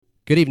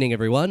Good evening,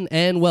 everyone,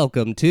 and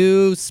welcome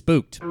to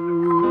Spooked.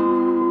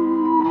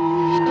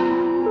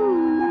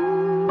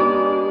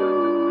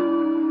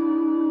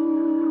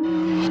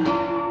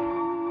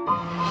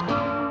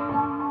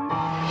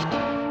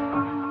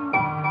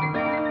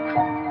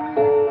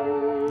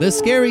 The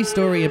Scary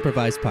Story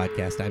Improvised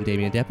Podcast. I'm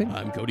Damian Deppin.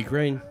 I'm Cody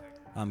Crane.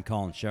 I'm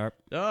Colin Sharp.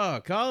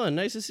 Oh, Colin,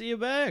 nice to see you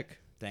back.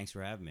 Thanks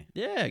for having me.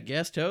 Yeah,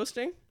 guest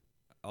hosting.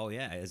 Oh,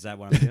 yeah. Is that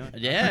what I'm doing?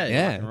 Yeah,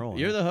 Yeah. Rock and roll,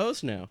 You're huh? the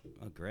host now.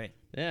 Oh, great.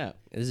 Yeah,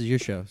 This is your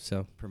show,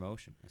 so.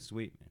 Promotion. That's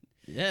sweet, man.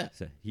 yeah.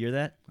 So, hear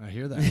that? I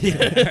hear that.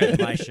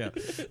 It's my show.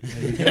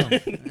 There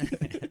you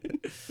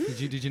go.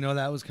 Did you know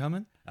that was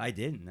coming? I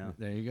didn't, no.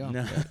 There you go.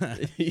 No.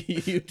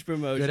 Huge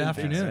promotion. Good big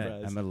afternoon.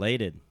 surprise. I'm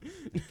elated.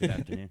 Good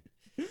afternoon.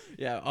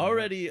 Yeah,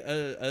 already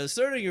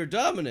asserting your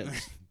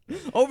dominance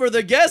over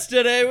the guest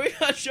today. We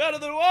got shot of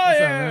the What's up, wire.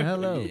 man?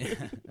 Hello. Yeah.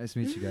 Nice to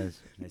meet you guys.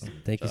 Nice to meet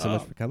you. Thank you so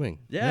much for coming.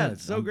 Yeah,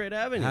 it's so I'm great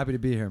having you. Happy to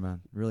be here, man.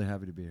 Really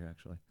happy to be here,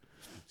 actually.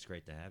 It's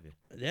great to have you.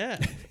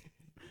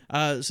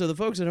 Yeah. So the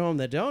folks at home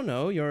that don't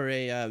know, you're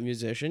a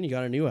musician. You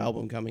got a new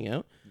album coming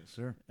out. Yes,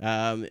 sir.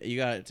 You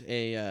got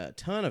a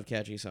ton of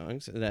catchy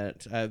songs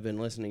that I've been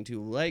listening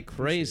to like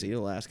crazy the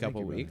last Thank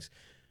couple you, brother. weeks.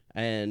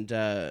 And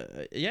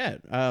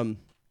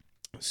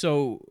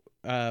so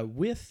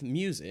with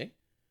music,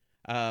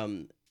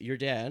 your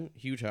dad,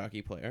 huge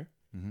hockey player.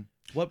 Mhm.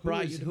 What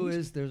brought you to Who music?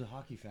 is? There's a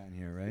hockey fan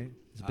here, right?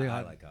 It's a I big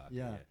like hockey.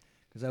 Yeah,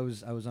 because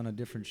I was on a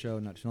different show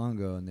not too long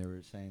ago, and they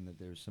were saying that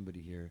there was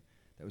somebody here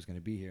that was going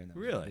to be here, and that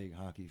was Really? a big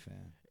hockey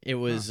fan. It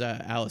was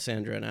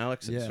Alessandra and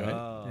Alexis, Yeah. right?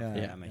 Oh, Yeah,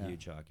 yeah, yeah, I'm a yeah.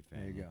 huge hockey fan.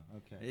 There you go.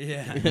 Okay.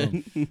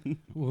 Yeah.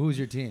 Who's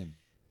your team?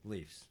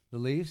 Leafs. The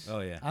Leafs. Oh,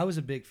 yeah. I was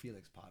a big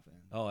Felix Pop fan.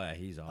 Oh, yeah,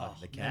 he's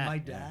awesome. The man, cat. my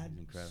yeah, dad he's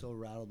incredible. so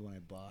rattled when I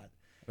bought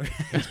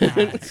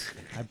pads.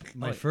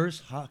 My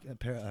first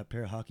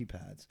pair of hockey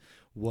pads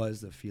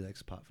was the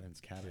Felix Potvins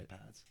cabinet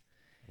pads.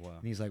 Wow.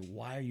 And he's like,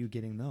 "Why are you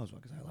getting those?"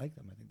 Well, because I like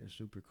them. I think they're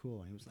super cool.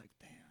 And he was like,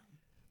 "Damn."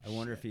 I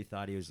wonder if he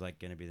thought he was like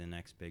going to be the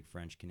next big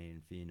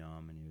French-Canadian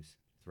phenom and he was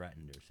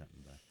threatened or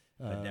something, but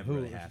it never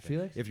really happened.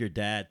 Felix? If your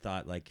dad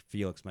thought like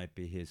Felix might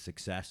be his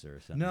successor or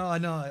something. No, I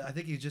know. I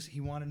think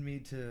he wanted me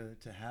to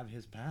have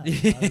his pads.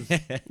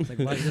 I was like,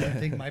 "Why does he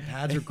think my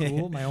pads are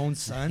cool? My own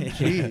son?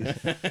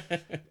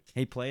 Jeez."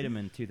 He played him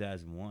in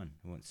 2001.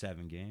 He won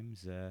 7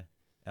 games.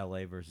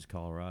 L.A. versus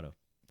Colorado.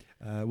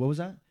 What was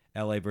that?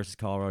 L.A. versus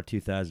Colorado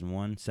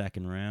 2001,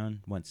 second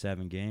round. Went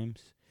 7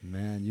 games.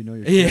 Man, you know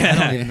your Yeah.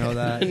 shit. I don't even know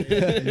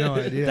that. No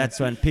idea. That's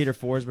when Peter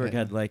Forsberg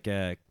had like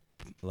a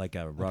ruptured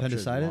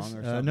appendicitis. lung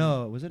or something.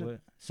 No, was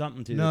it?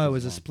 Something to do No, with it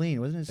was a his lung. spleen.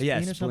 Wasn't it a spleen Yeah,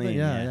 or spleen. something?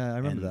 Yeah, I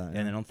remember that.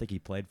 And I don't think he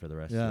played for the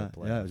rest Yeah, of the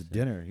playoffs. yeah, it was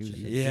dinner. He was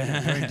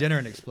Yeah. during dinner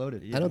and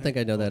exploded. I don't think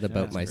I know that Yeah,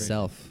 about that's great.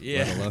 myself.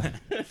 Yeah. Let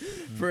alone.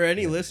 For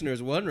any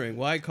listeners wondering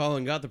why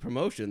Colin got the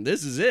promotion,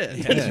 this is it.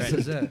 Yeah, This that's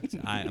is right.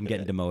 it. I'm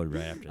getting demoted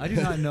right after I that.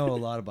 do not know a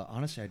lot about.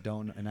 Honestly, I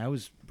don't. And I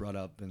was brought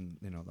up in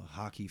the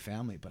hockey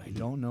family, but I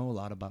don't know a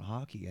lot about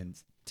hockey. And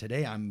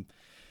today I'm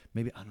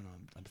maybe I don't know.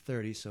 I'm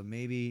 30, so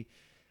maybe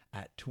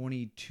at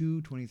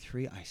 22,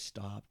 23, I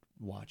stopped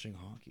watching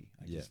hockey.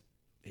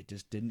 It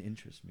just didn't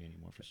interest me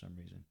anymore for some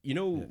reason. You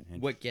know Yeah,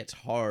 what gets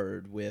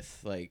hard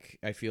with like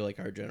I feel like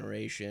our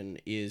generation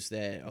is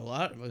that a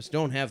lot of us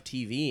don't have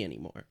TV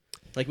anymore.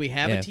 Like we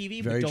have Yeah, a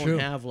TV, very but don't true.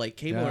 have like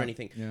cable or Yeah,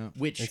 anything. yeah.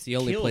 Which It's the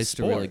only kills place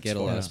to really sports get a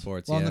for lot of us.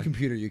 sports. Well, on yeah. the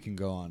computer you can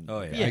go on.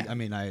 Oh, yeah. Yeah. I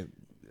mean,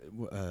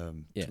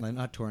 Yeah. like,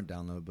 not torrent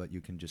download, but you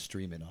can just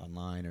stream it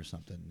online or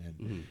something. And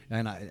Mm-hmm.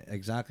 and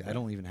I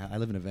don't even have. I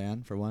live in a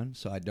van for one,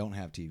 so I don't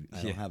have TV. I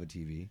don't Yeah. have a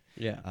TV.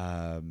 Yeah.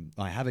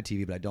 I have a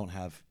TV, but I don't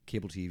have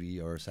cable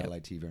TV or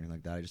satellite TV or anything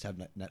like that. I just have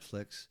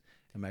Netflix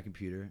and my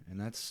computer, and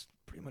that's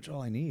pretty much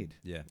all I need.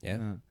 Yeah.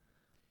 Yeah.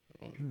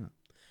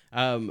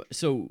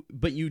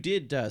 But you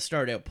did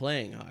start out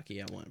playing hockey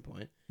at one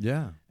point.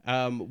 Yeah.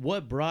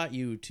 What brought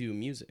you to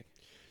music?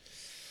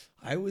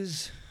 I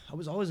was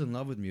always in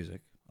love with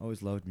music.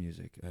 Always loved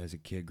music. As a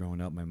kid growing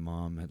up, my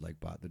mom had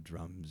like bought the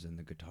drums and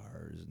the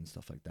guitars and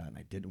stuff like that, and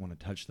I didn't want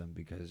to touch them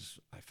because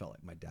I felt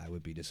like my dad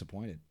would be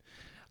disappointed,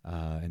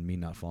 and me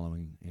not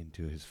following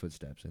into his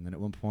footsteps. And then at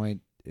one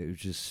point, it was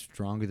just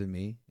stronger than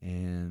me,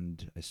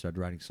 and I started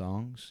writing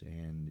songs,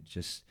 and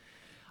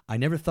I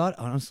never thought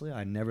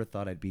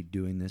I'd be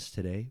doing this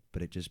today,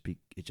 but it just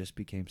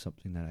became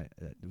something that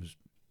it was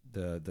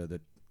the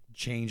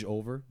change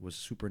over was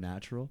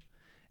supernatural,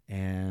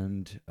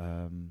 and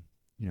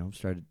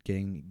started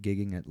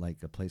gigging at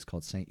like a place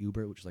called St.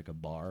 Hubert, which is like a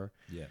bar,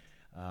 Yeah.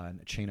 and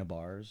a chain of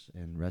bars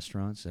and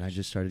restaurants, and I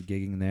just started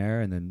gigging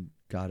there, and then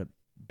got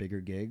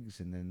bigger gigs,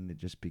 and then it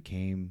just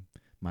became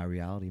my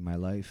reality, my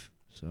life.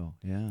 So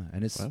yeah,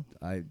 and it's Wow.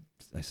 I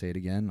say it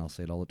again, I'll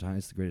say it all the time.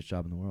 It's the greatest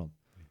job in the world.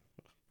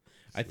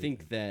 I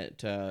think that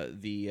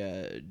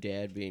the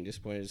dad being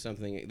disappointed is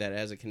something that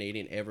as a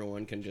Canadian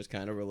everyone can just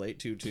kind of relate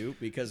to too,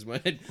 because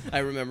I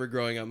remember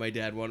growing up my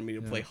dad wanted me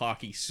to play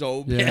hockey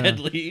so Yeah.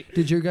 badly.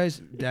 Did your guys'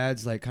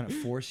 dads like kind of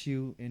force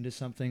you into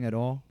something at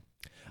all?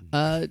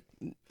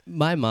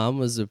 My mom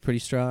was a pretty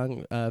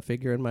strong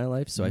figure in my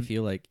life, so I Mhm.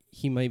 feel like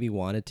he maybe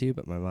wanted to,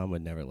 but my mom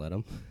would never let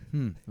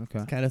him,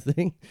 Okay. kind of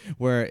thing.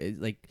 Where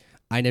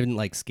I didn't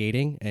like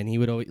skating, and he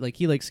would always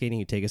he liked skating.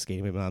 He'd take us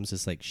skating. My mom's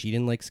just like, she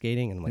didn't like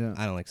skating, and I'm like,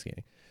 Yeah. I don't like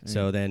skating.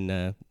 So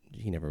then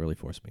he never really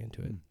forced me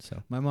into it.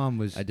 So My mom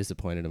was. I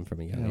disappointed him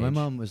from a young Yeah, age. my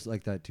mom was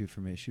like that too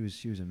for me. She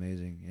was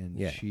amazing, and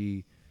Yeah.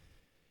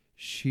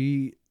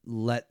 she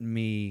let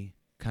me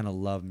kind of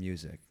love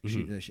music.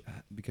 Mhm. She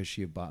because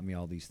she had bought me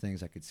all these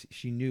things. I could see,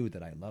 she knew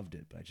that I loved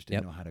it, but I just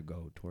didn't know how to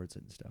go towards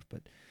it and stuff.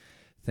 But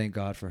thank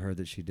God for her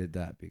that she did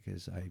that,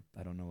 because I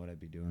don't know what I'd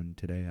be doing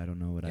today. I don't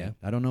know what I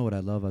don't know what I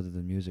love other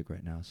than music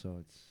right now. So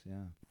it's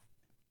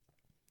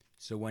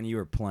So when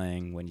you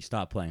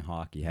stopped playing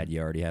hockey, had you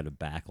already had a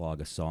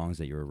backlog of songs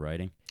that you were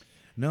writing?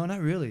 No, not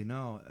really.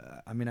 No,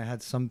 I mean, I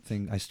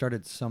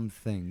started some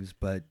things,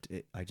 but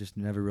I just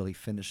never really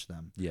finished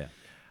them. Yeah.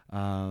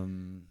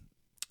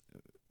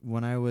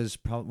 When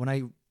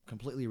I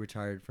completely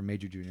retired from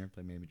Major Junior,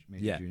 played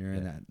Major Junior,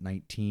 and at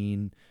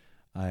 19,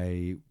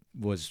 I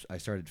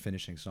started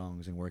finishing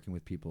songs and working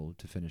with people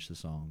to finish the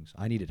songs.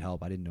 I needed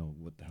help. I didn't know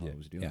what the hell I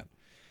was doing.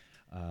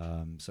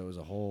 Yeah. So it was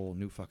a whole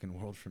new fucking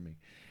world for me.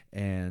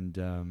 And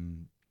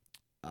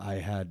I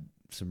had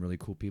some really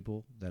cool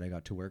people that I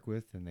got to work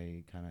with, and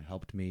they kind of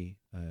helped me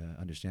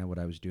understand what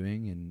I was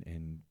doing,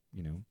 and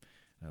you know,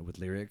 with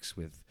lyrics,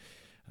 with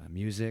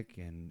music,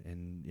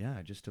 and yeah,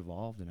 I just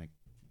evolved, and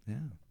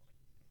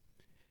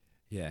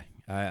Yeah.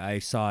 I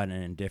saw it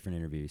in a different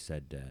interview. You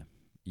said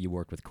you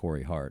worked with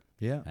Corey Hart.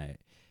 yeah.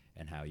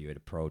 And how you had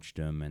approached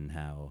him, and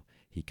how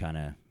he kind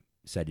of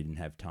said he didn't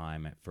have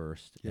time at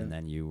first, Yeah. and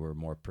then you were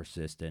more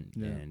persistent,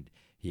 Yeah. and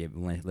he had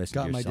listened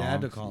Got to your my songs.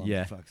 dad to call him.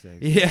 Yeah. For fuck's sake.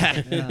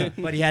 Yeah. Yeah.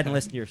 But he hadn't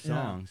listened to your Yeah.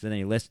 songs, and then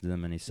he listened to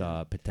them, and he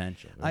saw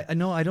potential. Right? I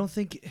know. I don't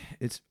think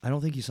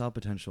he saw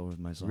potential with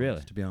my songs.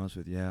 Really? To be honest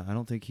with you, yeah, I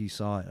don't think he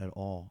saw it at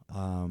all.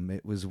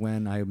 It was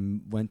when I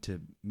went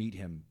to meet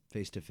him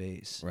face to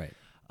face, Right.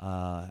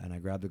 and I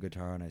grabbed the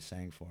guitar and I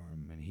sang for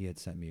him, and he had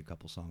sent me a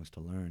couple songs to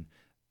learn.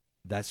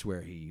 That's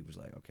where he was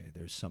like, okay,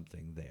 there's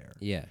something there.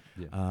 Yeah.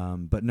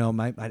 But no,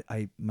 my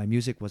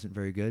music wasn't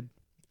very good.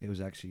 It was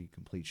actually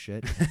complete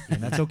shit,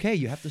 and that's okay.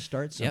 You have to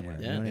start Yep.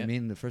 somewhere. Yeah, You know what yeah. I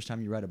mean? The first time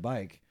you ride a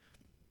bike,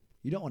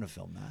 you don't want to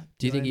film that.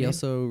 Do you know think what he I mean?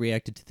 also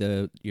reacted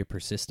to your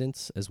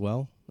persistence as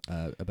well?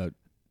 About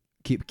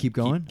keep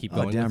going? keep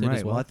Oh, going damn with it right.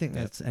 as Well, I well? think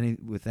Yeah. that's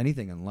with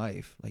anything in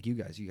life. Like you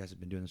guys have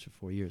been doing this for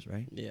 4 years,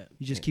 right? Yeah.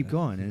 You just Yeah, keep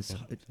going, and yeah,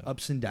 it's so.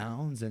 ups and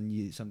downs,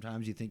 and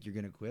sometimes you think you're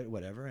gonna quit,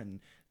 whatever, and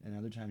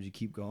other times you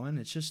keep going.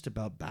 It's just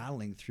about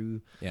battling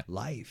through Yeah.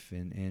 life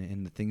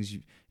and the things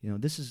you know.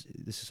 This is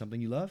something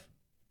you love,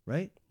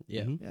 right?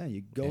 Yeah. Mhm. Yeah,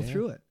 you go Yeah.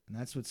 through it, and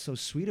that's what's so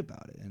sweet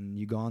about it. And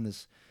you go on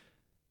this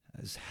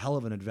hell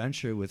of an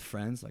adventure with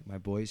friends like my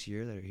boys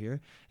here that are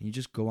here, and you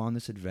just go on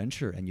this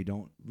adventure, and you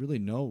don't really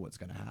know what's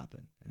gonna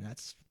happen, and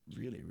that's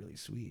really, really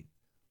sweet.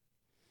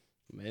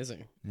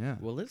 Amazing. Yeah,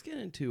 Well, let's get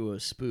into a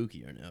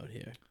spookier note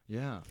here.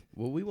 yeah.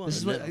 Well, we want This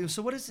is to know. what,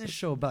 so what is this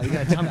show about? You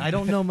gotta tell me. I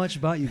don't know much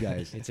about you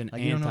guys. It's an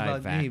Like, you don't know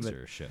about me, but-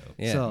 anti-vaxxer show.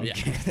 Yeah. So,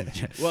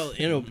 Yeah. Well,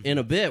 in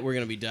a bit, we're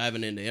going to be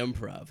diving into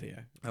improv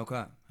here.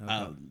 okay.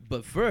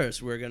 But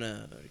first, we're going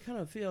to kind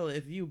of feel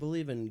if you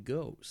believe in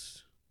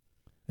ghosts.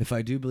 If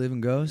I do believe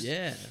in ghosts,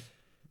 Yeah.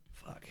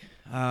 fuck.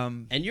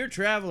 And you're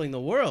traveling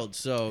the world,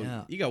 so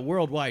Yeah. you got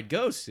worldwide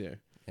ghosts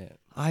here.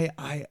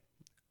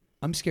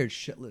 I'm scared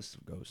shitless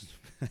of ghosts.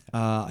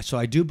 So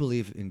I do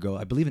believe in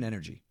I believe in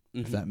energy,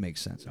 if Mhm. that makes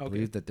sense. I Okay.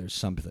 believe that there's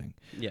something.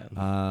 Yeah.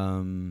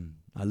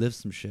 I lived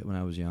some shit when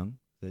I was young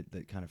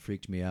that kind of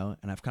freaked me out,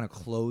 and I've kind of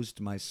closed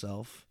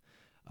myself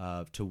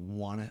to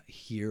want to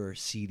hear or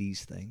see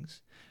these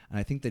things. And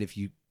I think that if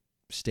you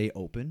stay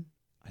open,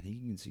 I think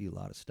you can see a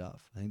lot of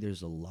stuff. I think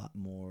there's a lot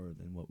more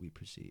than what we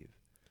perceive.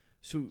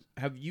 So,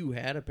 have you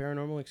had a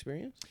paranormal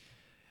experience?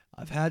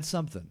 I've had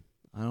something.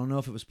 I don't know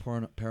if it was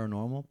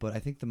paranormal, but I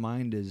think the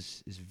mind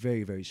is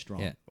very, very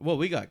strong. Yeah. Well,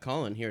 we got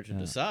Colin here to Yeah.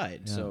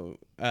 decide. Yeah. So,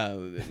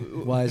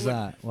 Why is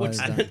that? Why is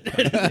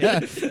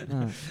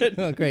that?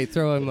 Oh, great.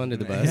 Throw him under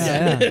the bus.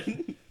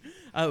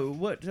 Yeah.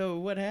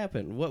 What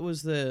happened? What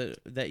was that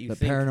you The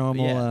think?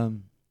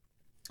 paranormal.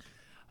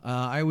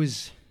 I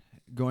was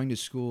going to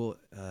school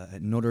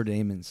at Notre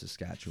Dame in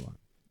Saskatchewan,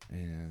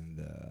 and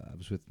I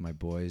was with my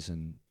boys,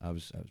 and I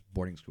was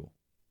boarding school,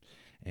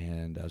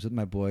 and I was with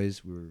my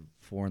boys. We were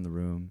 4 in the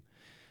room,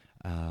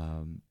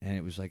 and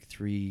it was like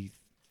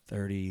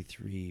 3:30,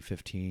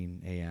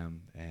 3:15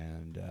 a.m.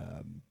 And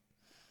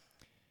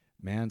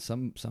man,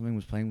 something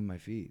was playing with my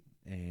feet,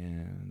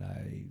 and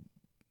I,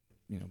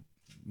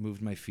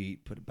 moved my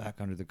feet, put it back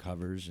under the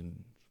covers,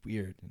 and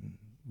weird, and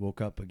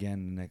woke up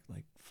again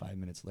like 5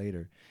 minutes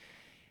later,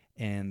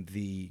 and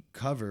the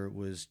cover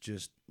was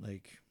just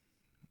like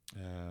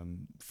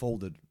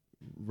folded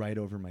right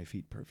over my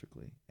feet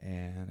perfectly.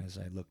 And as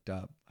I looked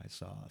up, I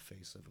saw a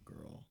face of a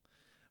girl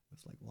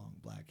with like long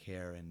black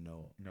hair and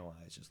no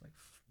eyes, just like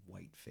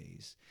white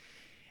face.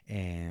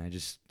 And I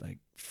just like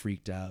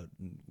freaked out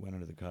and went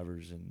under the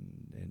covers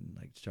and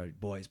like started,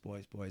 boys,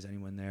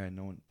 anyone there? And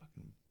no one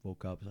fucking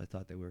woke up, so I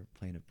thought they were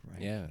playing a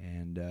prank. Yeah.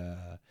 And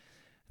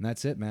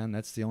that's it, man.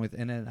 That's the only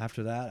and then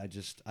after that,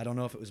 I don't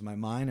know if it was my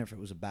mind or if it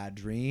was a bad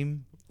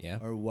dream Yeah.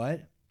 or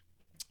what,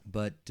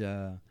 but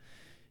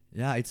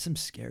Yeah, it's some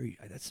scary.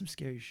 That's some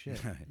scary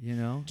shit. You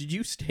know. Did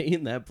you stay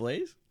in that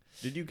place?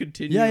 Did you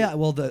continue? Yeah.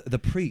 Well, the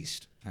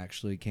priest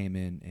actually came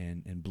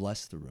in and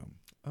blessed the room.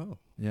 Oh.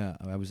 Yeah,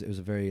 it was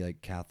a very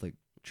like Catholic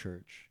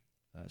church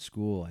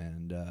school,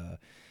 and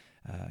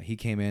he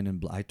came in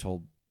and I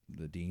told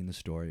the dean the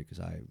story because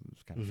I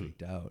was kind of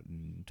freaked out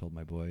and told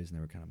my boys, and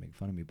they were kind of making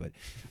fun of me. But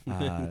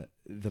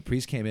the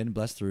priest came in,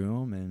 blessed the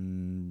room,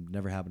 and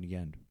never happened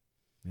again.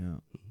 Yeah.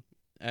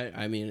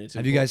 I mean, it's.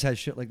 Have you guys had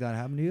shit like that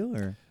happen to you,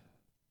 or?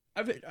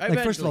 I've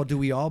Like, first of all, do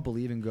we all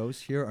believe in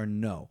ghosts here, or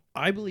no?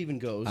 I believe in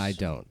ghosts. I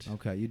don't.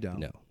 Okay, you don't.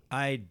 No.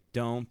 I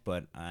don't,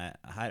 but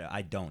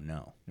I don't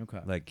know.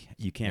 Okay. Like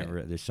you can't.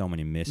 Yeah. There's so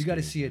many mysteries. You got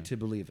to see you it to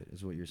believe it,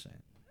 is what you're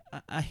saying.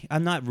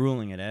 I'm not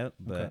ruling it out,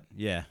 but Okay.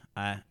 yeah,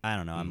 I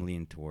don't know. I'm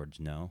leaning towards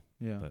no.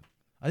 Yeah. But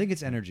I think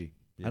it's energy.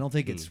 Yeah. I don't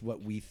think it's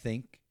what we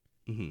think,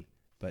 Mm-hmm.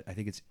 but I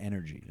think it's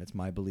energy. That's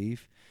my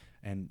belief.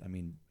 And I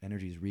mean,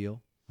 energy is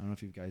real. I don't know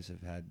if you guys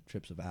have had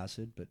trips of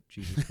acid, but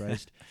Jesus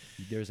Christ,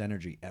 there's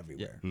energy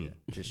everywhere. Yeah.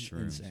 It's Just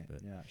shrooms, insane.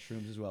 but- Yeah,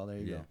 shrooms as well. There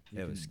you Yeah, go. You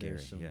it can- was scary.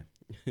 there's some- Yeah,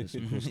 There's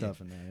some cool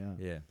stuff in there.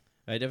 Yeah. yeah.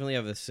 I definitely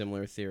have a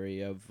similar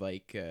theory of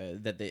like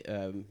that they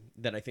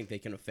that I think they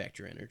can affect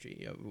your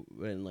energy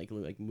and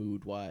like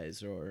mood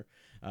wise or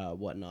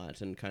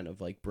whatnot, and kind of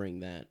like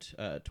bring that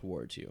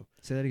towards you.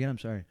 Say that again. I'm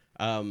sorry.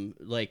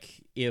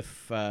 Like if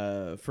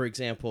for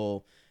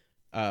example,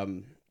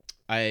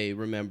 I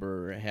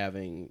remember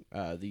having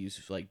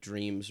these like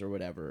dreams or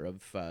whatever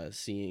of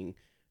seeing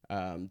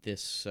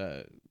this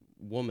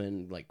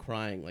woman like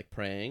crying, like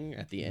praying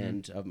at the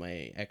end of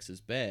my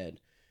ex's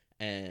bed.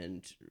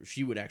 And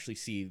she would actually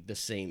see the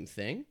same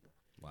thing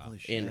Wow.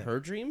 in her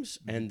dreams.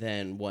 And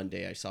then one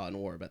day I saw an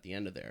orb at the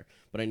end of there.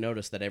 But I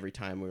noticed that every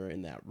time we were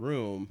in that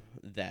room,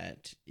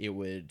 that it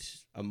would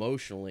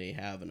emotionally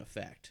have an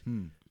effect.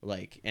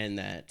 Like, and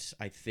that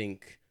I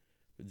think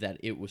that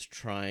it was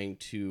trying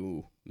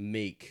to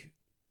make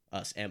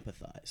us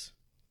empathize.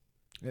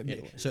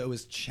 So it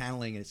was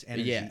channeling its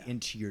energy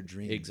into your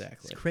dreams.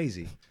 Exactly. It's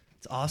crazy.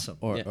 It's awesome.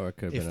 Or Yeah. or it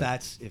could have If been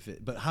that's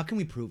but how can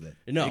we prove it?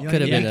 No. You know,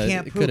 could have you been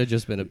can't it prove could have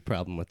just been a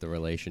problem with the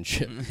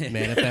relationship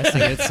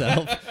manifesting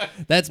itself.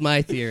 That's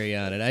my theory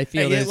on it. I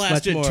feel It there's much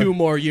lasted more. 2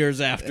 more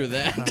years after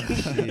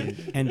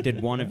that. And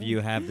did one of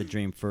you have the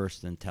dream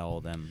first and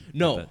tell them?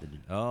 No. about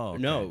oh,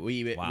 okay. No,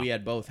 we Wow. we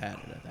had both had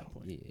it at that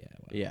point. Yeah.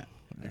 Well, Yeah.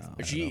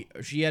 No,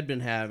 She had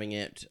been having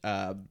it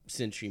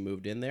since she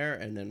moved in there,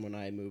 and then when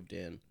I moved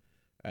in,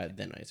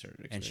 then I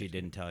started. And she experiencing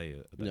didn't tell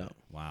you about No. it.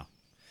 Wow.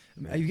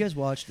 You guys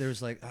watched?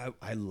 There's like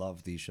I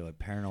love these shows, like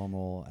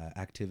Paranormal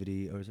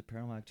Activity, or is it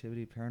Paranormal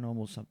Activity?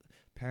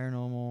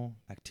 Paranormal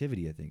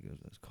Activity, I think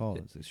it's called.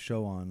 It's a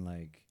show on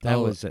like That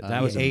Oh, was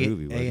that was a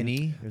movie. Wasn't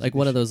A&E. like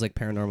one of those like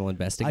paranormal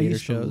investigator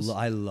shows.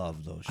 I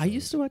love those shows. I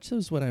used to watch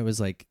those when I was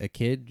like a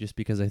kid, just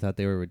because I thought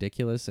they were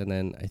ridiculous, and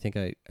then I think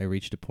I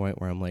reached a point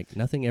where I'm like,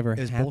 nothing ever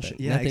It's happens. bullshit.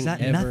 Yeah, nothing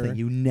exactly. ever Nothing.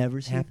 You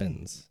never see a thing.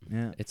 happens.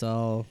 Yeah.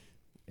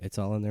 It's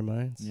all in their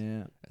minds, Yeah.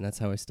 and that's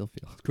how I still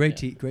feel. Great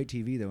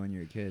TV though when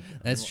you're a kid.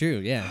 That's true.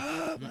 Yeah.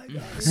 Oh my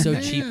God. So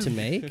cheap to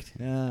make.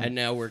 Yeah. And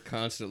now we're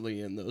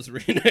constantly in those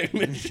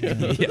reenactment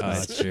shows. Yeah,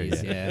 that's true.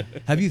 Jeez, Yeah. yeah.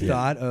 Have you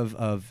thought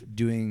of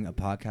doing a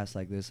podcast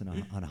like this in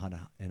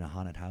a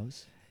haunted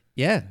house?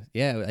 Yeah,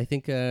 yeah. I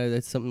think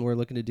that's something we're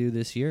looking to do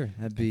this year.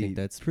 That'd I be think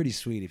that's pretty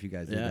sweet if you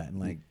guys did Yeah. that and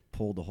like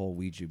pulled the whole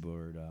Ouija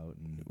board out.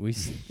 And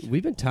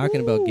we've been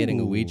talking about getting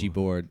a Ooh. Ouija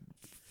board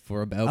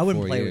for about I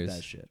wouldn't 4 play years. with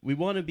that shit. We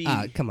want to be.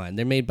 Come on,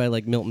 they're made by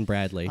like Milton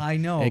Bradley. I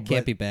know it can't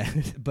but- be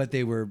bad. But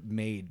they were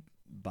made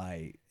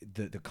by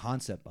the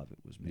concept of it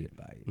was made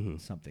by Mhm.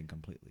 something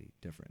completely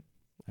different.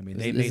 I mean,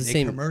 It's- they it's made, the they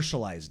same-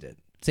 commercialized it.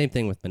 Same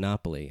thing with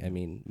Monopoly. I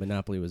mean,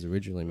 Monopoly was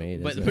originally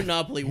made but as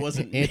Monopoly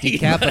wasn't made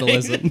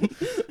anti-capitalism.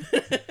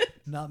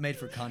 Not made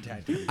for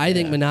contact. I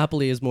think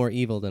Monopoly is more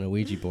evil than a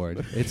Ouija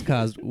board. It's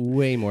caused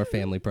way more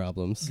family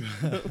problems.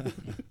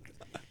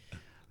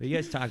 But you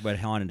guys talk about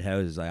haunted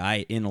houses. Like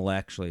I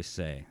intellectually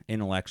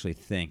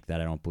think that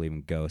I don't believe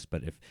in ghosts.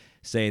 But if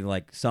say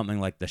like something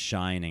like The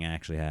Shining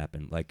actually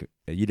happened, like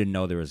you didn't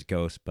know there was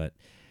ghosts, but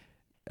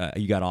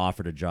you got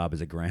offered a job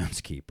as a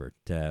groundskeeper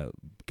to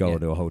go Yeah.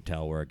 to a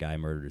hotel where a guy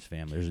murdered his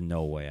family. There's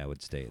no way I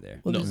would stay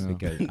there. Well, No.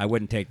 Because I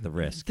wouldn't take the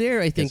risk.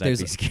 There, I think 'cause I'd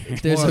there's be scared.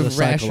 there's More a of the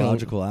rational.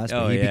 psychological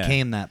aspect. Oh, He yeah.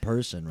 became that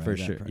person, right? For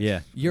That sure. person. Yeah.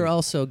 You're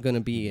also going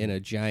to be in a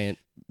giant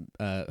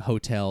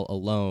hotel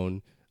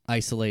alone,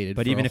 isolated.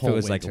 But for even a if it whole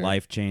was like winter.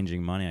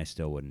 life-changing money, I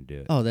still wouldn't do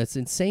it. Oh, that's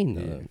insane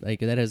though. Yeah. Like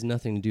that has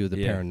nothing to do with the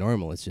Yeah.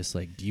 paranormal. It's just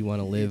like, do you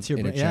want to live It's your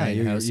in a bra- yeah, giant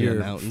you're- house in you're-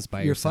 the mountains by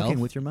You're yourself? fucking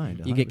with your mind.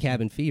 You get 100%.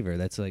 cabin fever.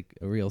 That's like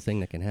a real thing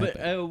that can happen.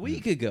 But a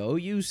week ago,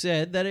 you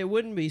said that it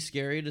wouldn't be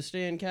scary to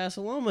stay in Casa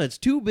Loma. It's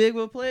too big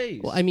of a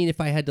place. Well, I mean, if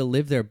I had to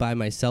live there by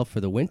myself for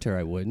the winter,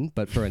 I wouldn't.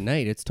 But for a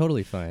night, it's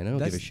totally fine. I don't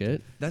give a That's-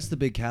 shit. That's the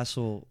big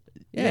castle.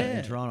 Yeah.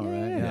 in Toronto,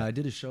 right? Yeah. Yeah, I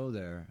did a show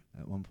there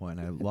at one point.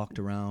 I walked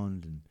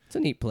around and It's a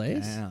neat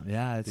place.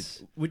 yeah,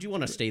 it's. Would you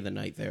want to stay the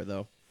night there,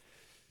 though?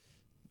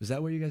 Is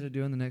that what you guys are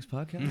doing the next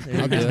podcast?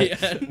 I'll do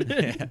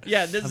it.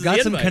 Yeah, this I've is got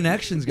the some invite.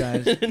 connections,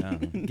 guys.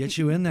 Get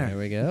you in there. There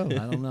we go. I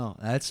don't know.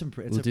 That's some. It's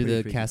We'll a do pretty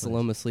the freaky Casa place.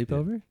 Loma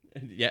sleepover.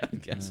 Yeah,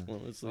 guess.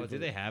 Well, let's Oh, leave do it.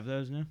 they have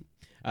those now?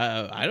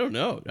 I don't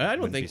know. I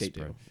don't Wouldn't think be they do.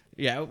 surprised.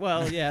 Yeah,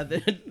 well, yeah,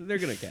 they're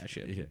gonna cash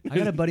it. Yeah. I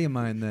got a buddy of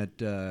mine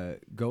that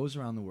goes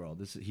around the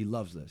world. He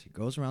loves this. He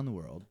goes around the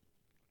world,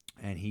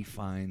 and he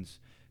finds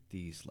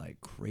these like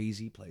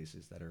crazy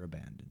places that are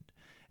abandoned,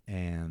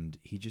 and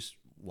he just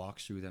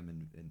walks through them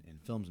and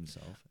films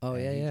himself. Oh,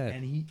 And yeah, he- yeah.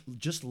 And he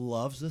just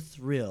loves the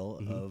thrill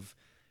Mhm. of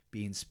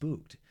being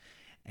spooked.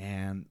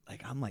 And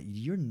like I'm like,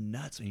 you're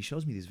nuts. And he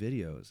shows me these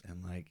videos,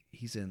 and like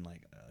he's in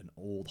like an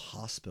old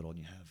hospital, and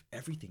you have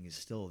everything is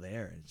still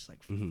there, and it's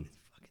like Mhm. it's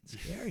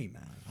fucking scary,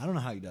 man. I don't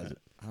know how he does it.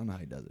 I don't know how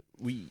he does it.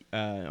 We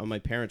on my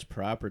parents'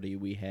 property,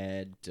 we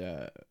had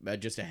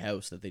just a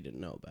house that they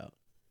didn't know about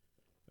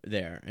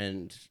there,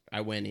 and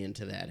I went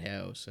into that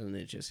house, and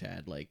it just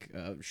had like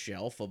a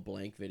shelf of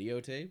blank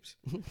videotapes,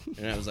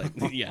 and I was like,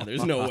 "Yeah,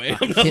 there's no way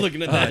I'm not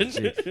looking at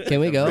that." Can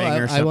we go? Ring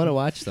or I want to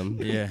watch them.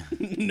 Yeah.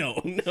 No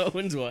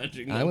one's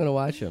watching. I'm gonna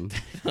watch them.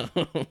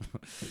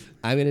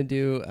 I'm gonna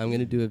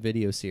do a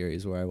video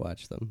series where I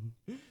watch them.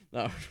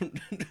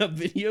 A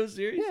video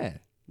series. Yeah.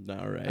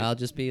 All right. I'll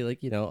just be like,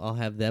 I'll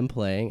have them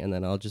playing, and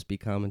then I'll just be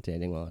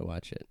commentating while I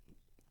watch it.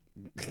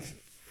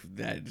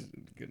 That's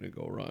gonna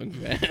go wrong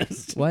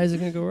fast. Why is it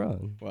gonna go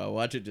wrong? Well,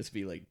 watch it just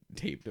be like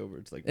taped over.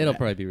 It's like It'll Rat-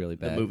 probably be really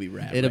the bad. movie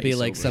Rat It'll be Race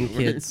like over some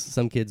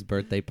and over. kid's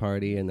birthday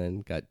party, and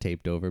then got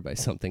taped over by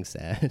something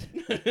sad.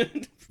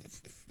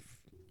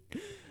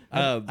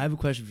 Um, I have a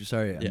question for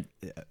sorry.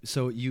 Yeah.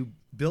 So you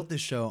built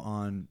this show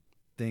on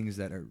things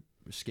that are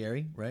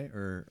scary, right?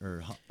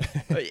 Or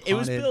it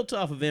was haunted? built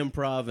off of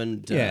improv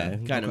and Yeah.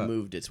 kind of Okay.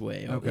 moved its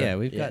way. Okay. Over. Yeah,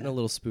 we've gotten a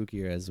little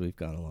spookier as we've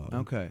gone along.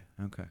 okay.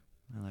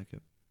 I like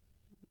it.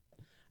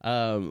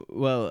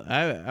 Well,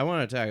 I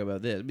want to talk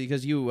about this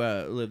because you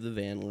live the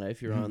van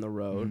life. You're on the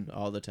road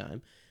all the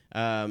time.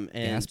 And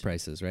Gas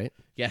prices, right?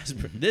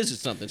 this is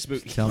something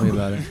spooky. Tell me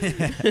about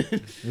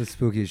it. It's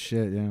spooky as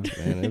shit, yeah.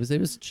 Man, it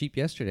was cheap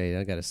yesterday.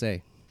 I gotta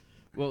say.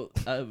 Well,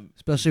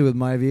 Especially with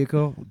my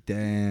vehicle.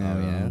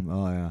 Damn. yeah?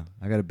 Oh yeah.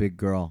 I got a big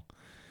girl.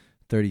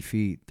 30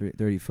 feet,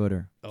 30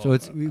 footer. So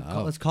it's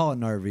let's call it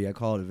an RV. I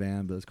call it a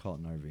van, but let's call it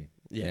an RV.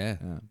 yeah.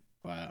 Yeah.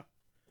 Wow.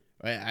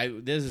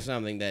 This is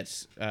something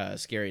that's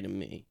scary to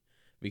me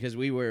because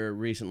we were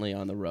recently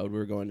on the road. We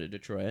were going to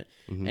Detroit,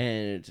 Mhm.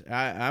 and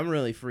I'm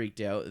really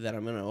freaked out that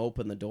I'm going to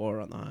open the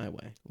door on the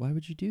highway. Why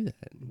would you do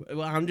that?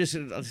 Well, I'm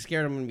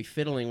scared I'm going to be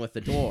fiddling with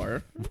the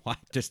door. Why?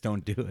 Just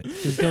don't do it.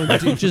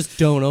 Just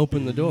don't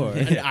open the door.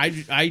 And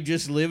I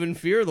just live in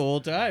fear the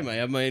whole time. I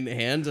have my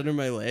hands under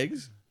my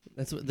legs.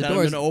 That's what The the I'm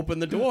door's. going to open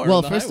the door. Well,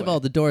 on the first of highway. all,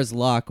 the doors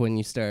lock when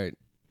you start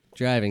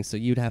driving, so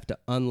you'd have to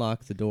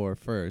unlock the door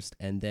first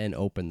and then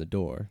open the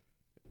door.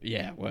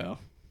 Yeah, well,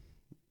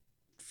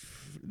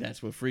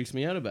 that's what freaks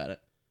me out about it.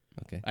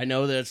 Okay. I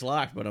know that it's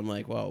locked, but I'm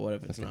like, well, what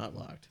if it's not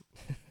locked?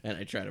 And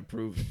I try to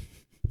prove it.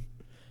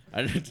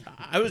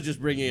 I was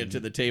just bringing it to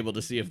the table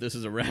to see if this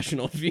is a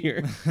rational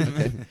fear.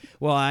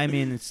 Well, I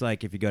mean, it's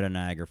like if you go to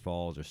Niagara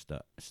Falls or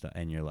stuff,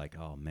 and you're like,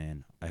 oh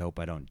man, I hope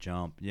I don't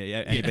jump.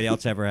 Yeah. Anybody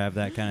else ever have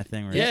that kind of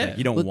thing? Where it's Yeah. like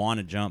you don't Well, want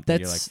to jump.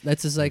 But you're like,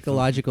 That's a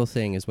psychological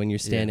thing. Is when you're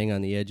standing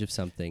on the edge of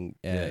something,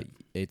 Yeah.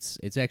 it's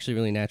actually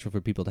really natural for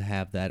people to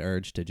have that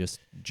urge to just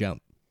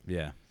jump.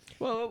 yeah.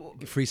 Well,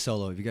 Free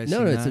Solo. Have you guys No,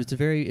 seen no, that? it's a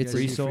very You it's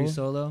guys a see Free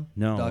Solo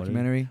No. what is it?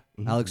 documentary.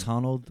 Mhm. Alex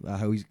Honnold,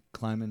 how he's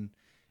climbing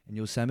in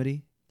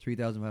Yosemite,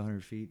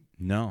 3,500 feet,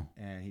 No.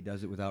 and he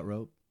does it without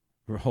rope.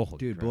 Holy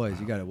Dude, crap. boys,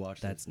 you got to watch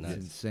That's that. nuts.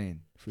 It's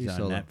insane. Free Is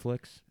it on Solo.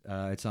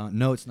 Netflix? It's on.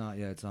 No, it's not.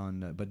 Yeah, it's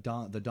on. But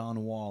the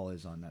Dawn Wall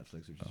is on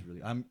Netflix, which is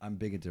really. I'm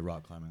big into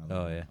rock climbing. I love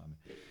Oh, rock yeah. climbing.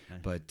 Nice.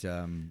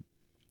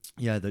 But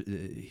yeah,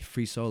 the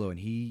Free Solo, and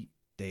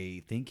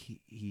they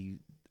think he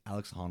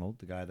Alex Honnold,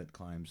 the guy that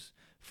climbs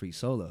Free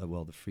Solo,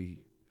 well, the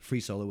free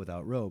solo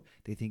without rope,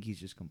 they think he's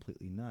just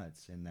completely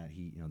nuts, and that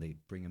they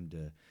bring him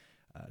to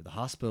the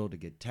hospital to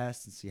get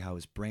tests and see how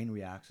his brain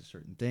reacts to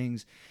certain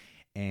things,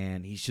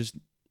 and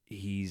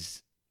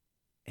he's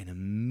an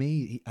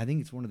amazing. I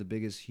think it's one of the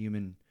biggest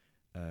human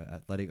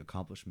athletic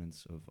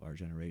accomplishments of our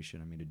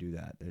generation. I mean, to do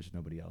that, there's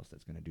nobody else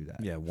that's going to do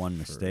that. Yeah. One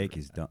mistake,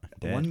 he's done.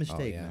 Dead. One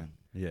mistake, yeah. man,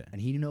 Yeah. and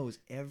he knows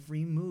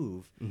every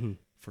move Mhm.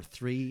 for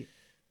 3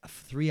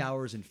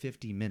 hours and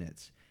 50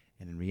 minutes,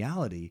 and in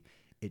reality,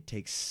 it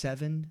takes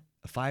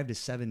 5 to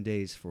 7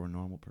 days for a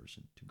normal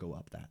person to go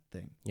up that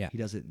thing. Yeah. He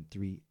does it in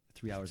 3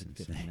 hours and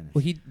 50 insane. minutes.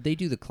 Well, they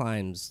do the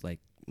climbs like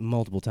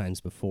multiple times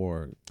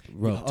before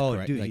roped. Oh,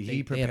 correct? dude, Like, he they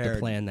have prepared to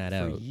plan that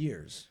for out.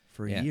 years.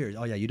 Yeah.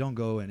 Oh yeah, you don't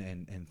go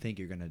and think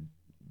you're gonna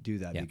do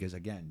that Yeah. because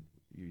again,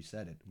 you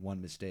said it, one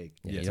mistake.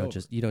 Yeah, it's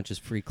you don't over.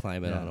 just free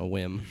climb it Yeah. on a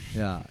whim.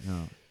 Yeah,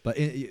 no. But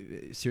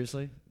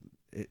seriously,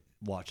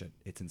 watch it.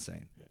 It's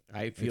insane.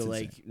 I feel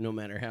insane. like no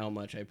matter how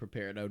much I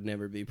prepared, I would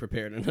never be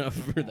prepared enough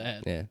for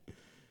that. Yeah,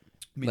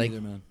 Me Like-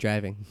 neither, man.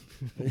 driving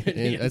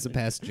Yeah. as a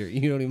passenger,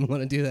 you don't even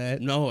want to do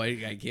that. No,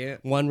 I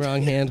can't. One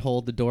wrong hand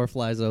hold, the door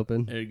flies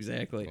open.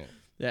 Exactly.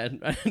 Yeah.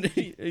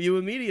 That you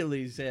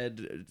immediately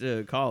said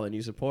to Colin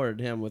you supported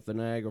him with the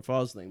Niagara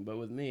Falls thing, but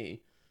with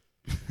me,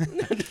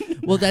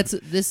 Well,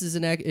 this is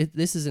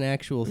an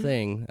actual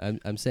thing.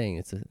 I'm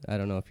saying I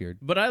don't know if you're.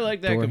 but I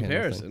like that Door handle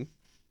comparison.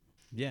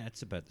 Yeah,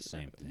 it's about the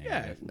same thing.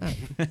 Yeah.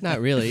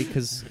 Not really,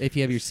 because if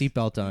you have your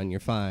seatbelt on, you're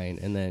fine.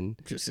 And then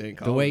Just saying.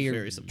 the Colin way was you're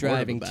very supportive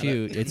driving about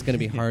too, it. it's going to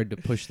be hard to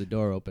push the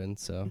door open.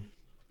 So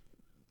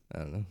I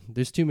don't know.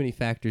 There's too many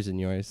factors in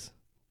yours.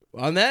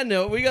 On that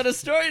note, we got a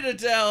story to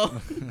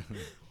tell.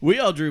 We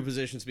all drew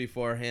positions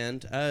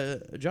beforehand.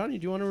 Johnny,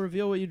 do you want to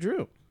reveal what you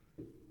drew?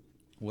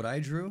 What I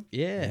drew?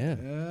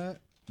 Yeah.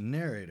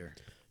 Narrator.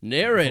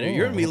 Narrator,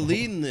 you're going to be Oh.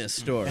 leading this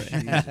story.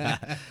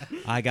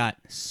 I got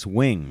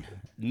swing.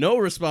 No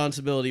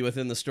responsibility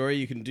within the story.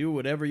 You can do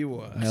whatever you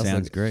want. I also-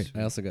 Sounds great.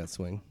 I also got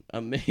swing.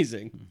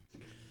 Amazing.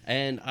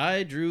 And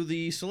I drew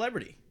the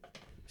celebrity.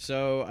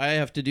 So I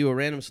have to do a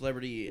random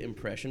celebrity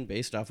impression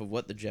based off of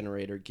what the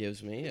generator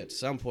gives me at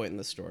some point in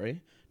the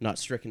story, not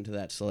stricken to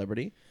that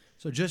celebrity.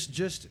 So just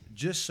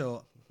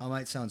so I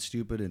might sound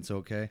stupid, it's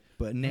okay.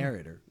 But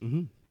narrator,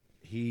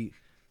 he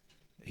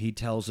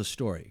tells a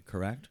story,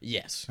 correct?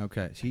 Yes.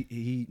 Okay. So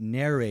he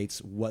narrates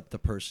what the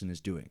person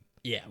is doing.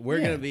 Yeah, we're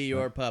Yeah. going to be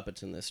your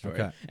puppets in this story.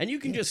 Okay. And you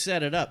can just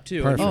set it up,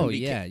 too. Perfect. You can Oh, be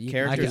yeah, you-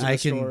 characters I in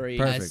the can- story.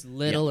 perfect. As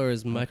little or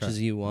as much Okay. as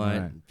you want.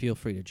 All right. Feel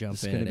free to jump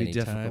It's in going at to be any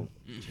difficult.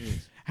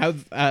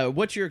 time.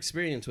 What's your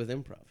experience with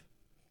improv?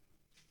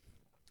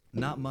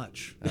 Not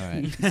much, All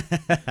right.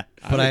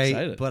 I'm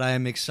excited. but I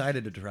am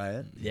excited to try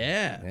it.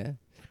 Yeah. Yeah.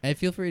 And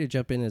feel free to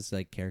jump in as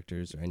like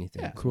characters or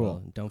anything. Yeah. as Cool.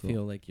 well. Don't Cool.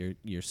 feel like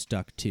you're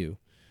stuck too.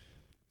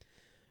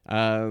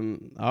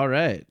 All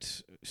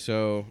right.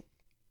 So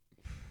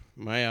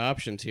my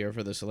options here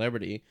for the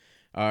celebrity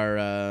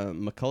are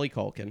Macaulay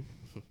Culkin,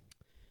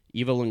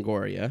 Eva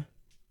Longoria,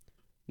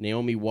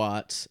 Naomi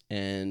Watts,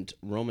 and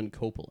Roman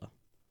Coppola.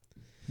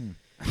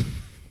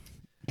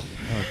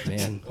 Oh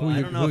man. Well,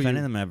 I don't know if any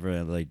of them have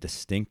a like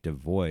distinctive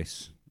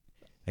voice.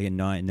 Again,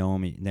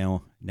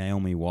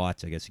 Naomi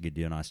Watts. I guess you could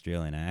do an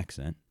Australian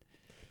accent,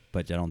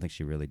 but I don't think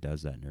she really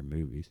does that in her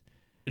movies.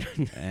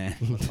 And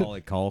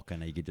Macaulay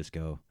Culkin, you could just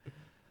go,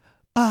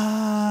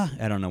 I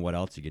don't know what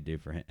else you could do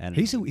for him. I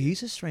don't know.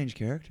 He's a strange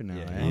character now.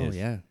 Yeah, eh? he Oh is.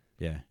 yeah.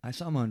 Yeah. I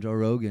saw him on Joe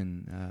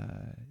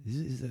Rogan.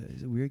 He's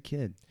a weird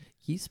kid.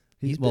 He's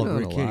He's been on a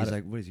weird kid. lot He's of-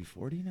 like, what is he,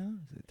 40 now?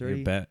 Is it You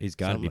 30? bet he's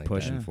got to be Something like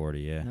pushing that. 40,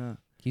 yeah. No.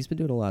 He's been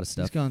doing a lot of He's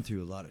stuff gone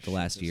through a lot of the shit,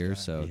 last this year or guy.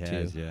 so He too.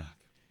 has, yeah.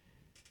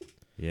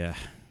 Yeah.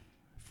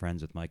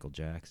 Friends with Michael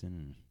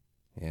Jackson.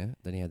 Yeah.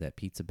 Then he had that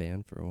pizza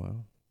band for a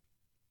while.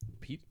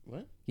 Pete?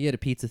 What? He had a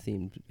pizza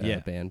themed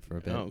Yeah. band for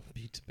a bit. Oh,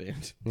 Pizza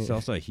Band. He's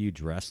also a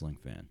huge wrestling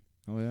fan.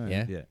 Oh, yeah.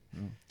 Yeah. Yeah.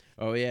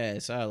 Oh yeah, I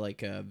saw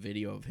like a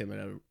video of him at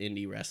an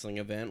indie wrestling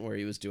event where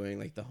he was doing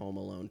like the Home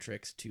Alone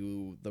tricks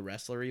to the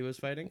wrestler he was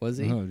fighting. Was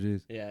he? Oh,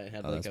 jeez. Yeah, it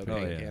had Oh, like that's a pretty-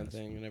 paint yeah, can that's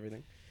thing and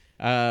everything.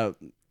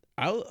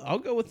 I'll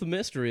go with the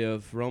mystery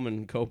of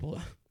Roman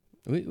Coppola.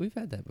 We've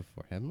had that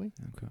before, haven't we?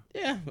 Okay.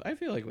 Yeah, I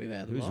feel like we've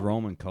had them Who's all.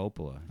 Roman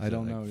Coppola? I Is it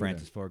don't like know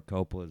Francis Ford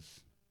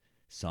Coppola's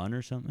son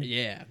or something?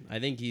 Yeah, I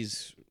think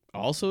he's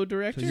also a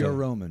director. So you're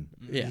Roman.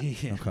 Yeah.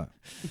 Okay.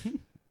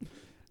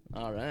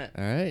 All right.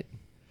 All right.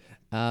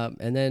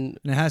 And then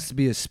And it has to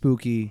be a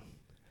spooky,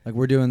 like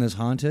we're doing this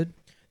haunted.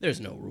 There's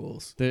no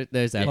rules. there's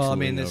absolutely Well, I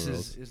mean, no this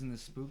rules. isn't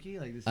this spooky?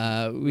 Like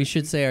this. We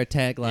should say our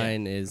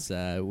tagline is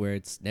where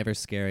it's never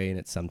scary and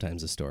it's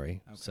sometimes a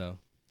story. Okay. So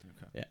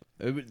Yeah.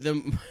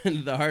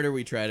 The harder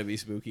we try to be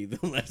spooky,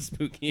 the less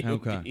spooky it'll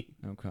Okay. be.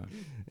 Okay.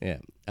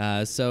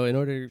 yeah. So in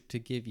order to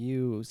give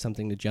you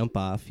something to jump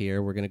off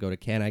here, we're gonna go to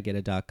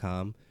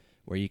canigeta.com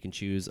where you can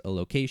choose a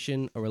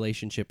location, a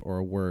relationship, or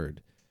a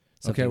word.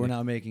 Okay, Something we're to-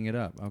 not making it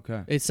up.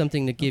 Okay. It's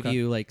something to give Okay.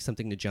 you like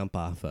something to jump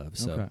off of.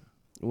 So Okay.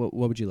 what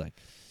would you like?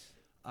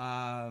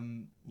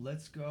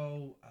 Let's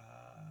go.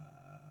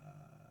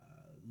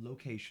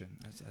 Location.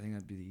 I think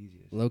that'd be the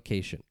easiest.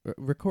 Location,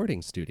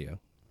 recording studio.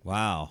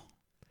 Wow.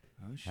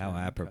 Oh, shit. How Okay.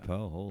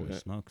 apropos. Holy Okay.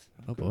 smokes.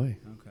 Oh boy,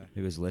 Okay.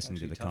 He was listening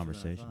Actually to the tougher than I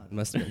conversation. thought.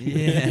 must have been.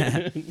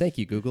 Yeah. Thank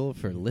you, Google,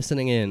 for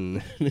listening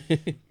in.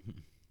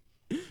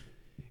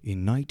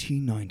 In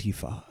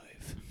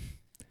 1995,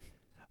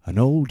 an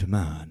old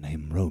man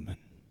named Roman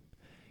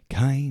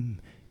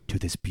came to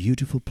this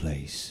beautiful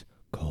place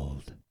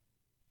called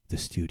the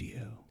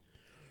studio.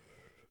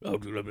 Oh,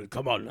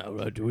 come on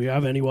now. Do we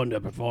have anyone to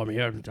perform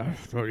here?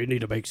 We need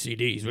to make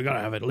CDs. We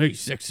gotta have at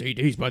least 6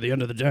 CDs by the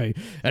end of the day.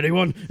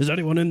 Anyone? Is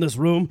anyone in this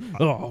room?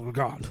 Oh,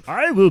 God.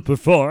 I will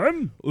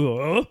perform.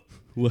 What?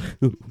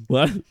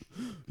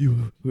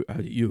 You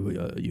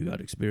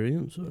got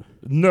experience?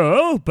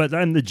 No, but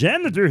I'm the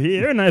janitor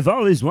here, and I've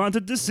always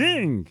wanted to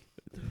sing.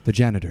 The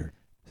janitor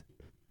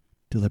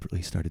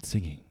deliberately started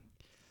singing.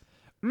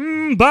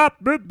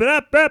 Bop, bop,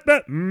 bop, bop,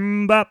 bop,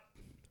 bop.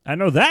 I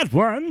know that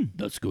one.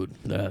 That's good.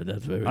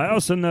 That's very I good.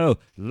 also know,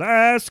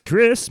 last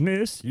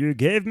Christmas you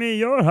gave me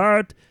your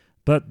heart,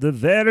 but the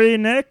very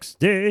next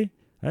day,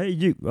 I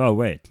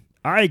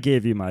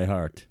gave you my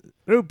heart.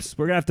 Oops,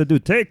 we're gonna have to do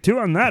take 2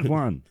 on that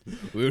one.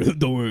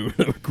 Don't worry, we're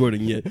not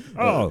recording yet.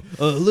 Oh.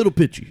 A little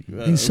pitchy.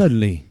 And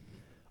suddenly,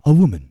 a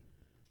woman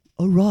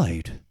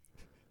arrived,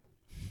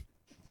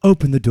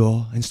 opened the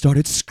door, and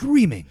started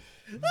screaming.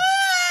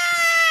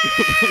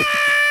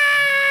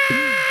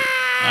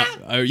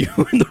 Are you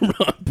in the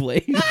wrong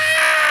place?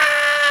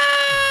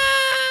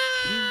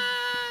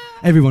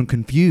 Everyone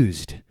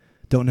confused.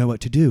 don't know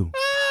what to do.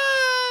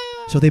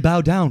 So they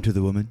bow down to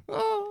the woman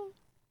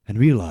and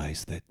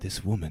realize that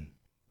this woman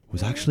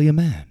was actually a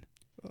man.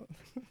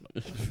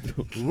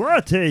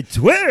 What a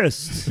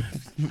twist!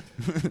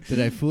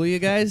 Did I fool you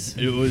guys?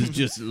 It was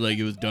just like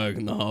it was dark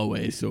in the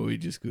hallway, so we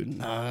just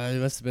couldn't. It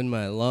must have been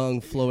my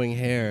long flowing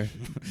hair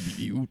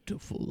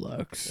Beautiful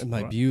Lux. and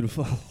my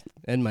beautiful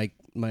and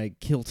my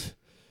kilt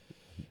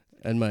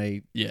and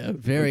my Yeah,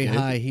 very okay.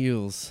 high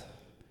heels.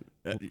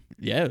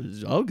 Yeah, it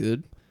was all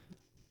good.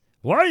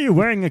 Why are you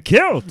wearing a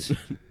kilt?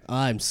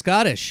 I'm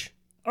Scottish.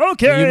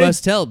 Okay. You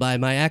must tell by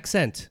my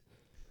accent.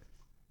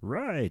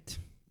 Right.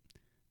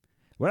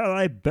 Well,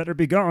 I better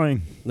be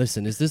going.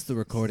 Listen, is this the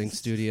recording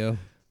studio?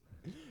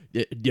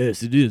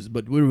 Yes, it is.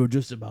 But we were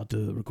just about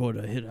to record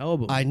a hit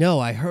album. I know,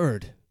 I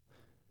heard.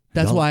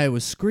 That's No. why I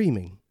was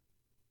screaming.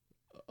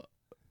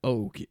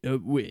 Okay,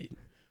 wait.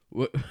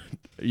 What?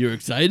 You're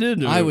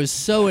excited? Or? I was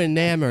so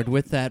enamored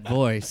with that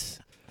voice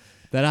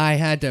that I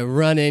had to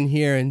run in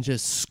here and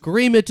just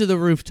scream it to the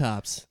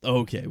rooftops.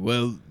 Okay,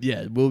 well,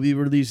 yeah, we'll be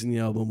releasing the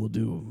album. We'll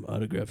do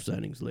autograph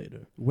signings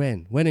later.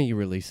 When? When are you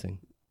releasing?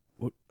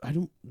 What? I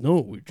don't know.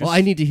 We just, Well,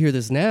 I need to hear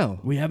this now.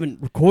 we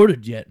haven't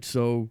recorded yet,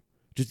 so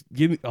just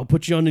give me. I'll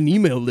put you on an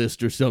email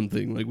list or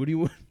something. Like, what do you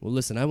want? Well,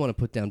 listen, I want to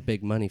put down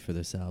big money for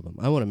this album.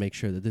 I want to make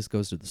sure that this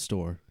goes to the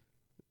store.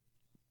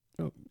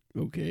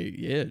 Okay,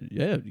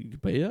 yeah, you can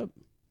pay up.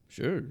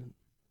 Sure.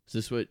 Is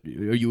this what?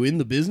 Are you in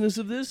the business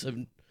of this?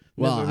 I've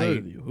Well, never heard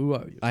of you. Who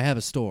are you? I have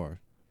a store.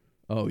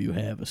 Oh, you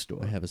have a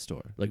store. I have a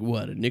store. Like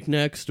what? A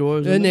knick-knack store?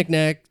 or something?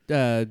 Knick-knack,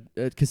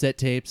 cassette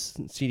tapes,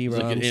 It's CD-ROMs.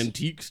 like an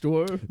antique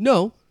store?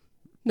 No.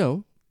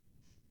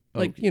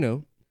 Like,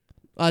 Okay.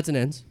 Odds and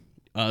ends.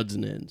 Odds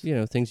and ends.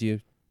 Things you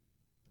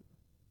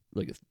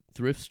Like a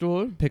thrift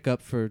store? pick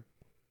up for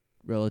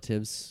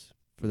relatives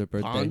for their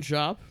birthday. Pawn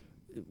shop?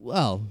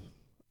 Well,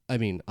 I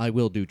mean, I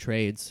will do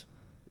trades.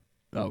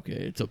 Okay,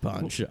 it's a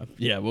pawn shop.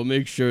 Yeah, we'll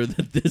make sure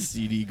that this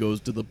CD goes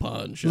to the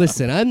pawn shop.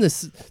 Listen, I'm the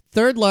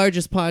third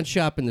largest pawn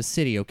shop in the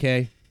city,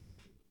 okay?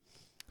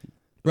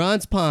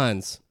 Bronze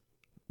Pawns.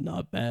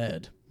 Not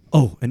bad.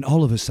 Oh, and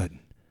all of a sudden,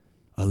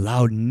 a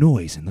loud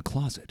noise in the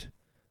closet.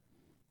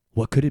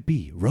 What could it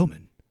be?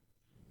 Roman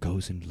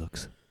goes and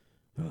looks.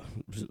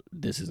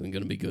 This isn't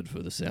going to be good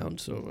for the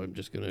sound, so I'm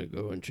just going to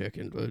go and check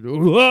in.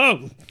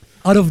 Whoa!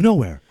 Out of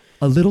nowhere,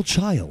 a little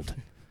child.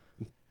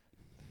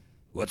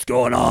 What's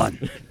going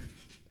on?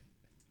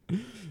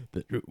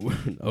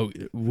 Oh,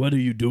 what are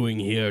you doing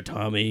here,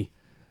 Tommy?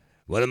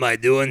 What am I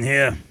doing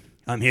here?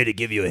 I'm here to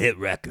give you a hit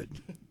record.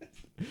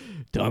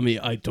 Tommy,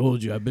 I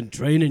told you, I've been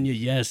training you,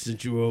 yes,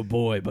 since you were a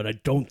boy, but I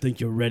don't think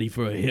you're ready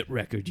for a hit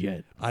record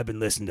yet. I've been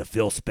listening to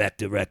Phil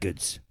Spector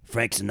records,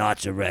 Frank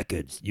Sinatra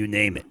records, you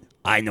name it.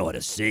 I know how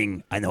to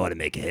sing. I know how to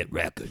make a hit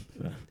record.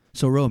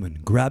 So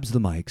Roman grabs the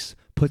mics,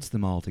 puts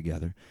them all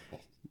together,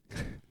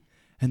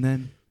 and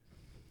then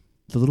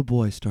the little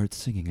boy starts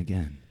singing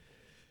again.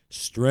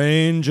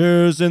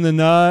 Strangers in the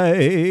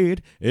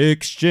night,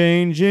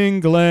 exchanging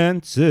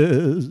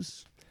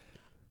glances.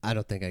 I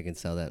don't think I can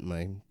sell that in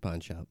my pawn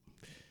shop.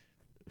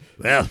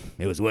 Well,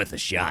 it was worth a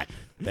shot.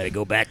 Better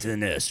go back to the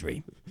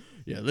nursery.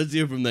 Yeah, let's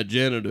hear from that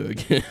janitor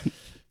again.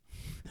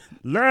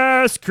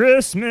 Last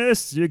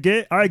Christmas,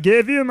 I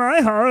gave you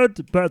my heart,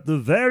 but the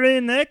very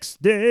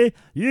next day,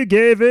 you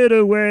gave it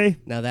away.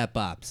 Now that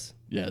bops.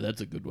 Yeah,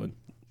 that's a good one.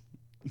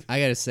 I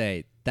gotta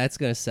say, that's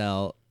gonna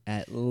sell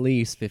at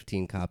least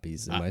 15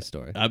 copies in my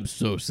store. I'm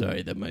so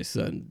sorry that my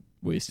son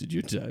wasted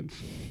your time.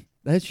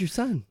 That's your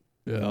son.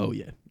 Oh,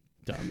 yeah,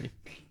 Tommy.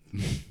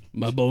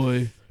 My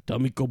boy,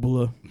 Tommy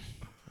Coppola.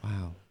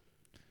 Wow.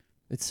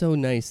 It's so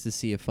nice to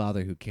see a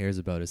father who cares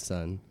about his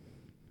son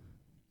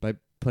by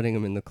putting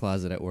him in the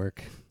closet at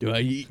work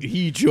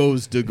He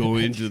chose to go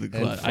into the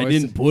closet. I force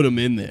didn't it. put him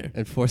in there.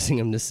 and forcing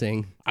him to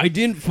sing. I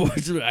didn't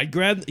force him.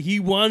 He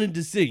wanted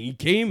to sing. He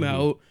came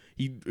out.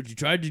 He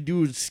tried to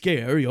do a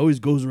scare. He always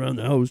goes around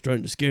the house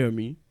trying to scare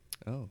me.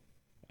 Oh.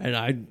 And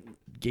I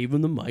gave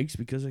him the mics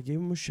because I gave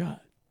him a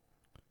shot.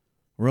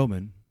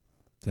 Roman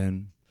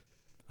then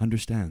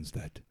understands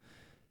that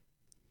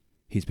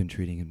he's been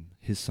treating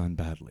his son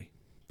badly.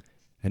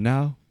 And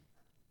now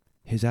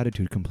his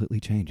attitude completely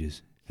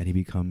changes, and he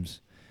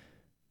becomes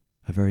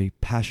a very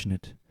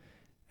passionate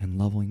and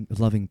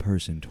loving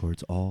person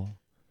towards all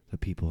the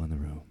people in the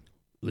room.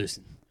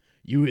 Listen,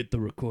 you hit the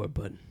record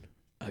button.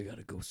 I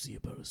gotta go see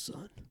about his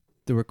son.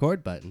 The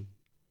record button.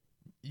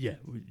 Yeah,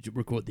 we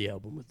record the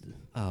album with the.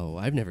 Oh,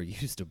 I've never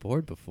used a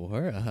board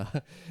before.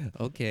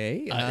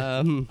 Okay.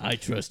 I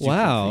trust you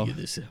wow. to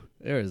figure this out.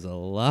 There's a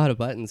lot of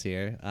buttons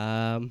here.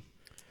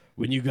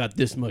 When you got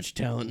this much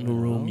talent in the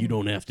room, Well. you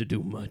don't have to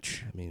do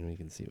much. I mean, we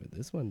can see what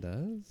this one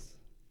does.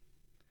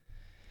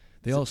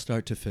 They all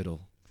start to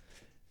fiddle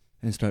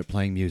and start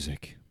playing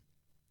music,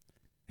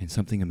 and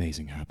something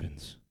amazing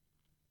happens.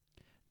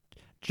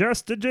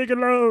 Just a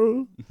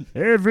gigolo,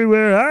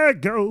 everywhere I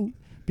go.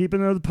 People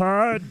know the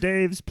part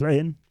Dave's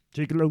playing.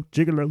 Gigolo,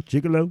 gigolo,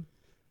 gigolo.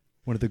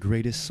 One of the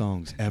greatest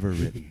songs ever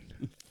written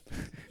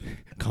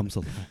comes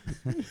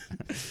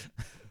alive.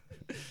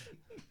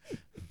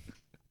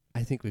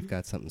 I think we've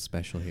got something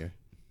special here.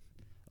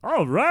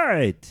 All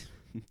right.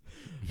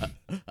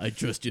 I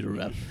trust you to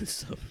wrap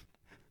this up.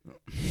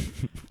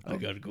 I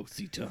gotta go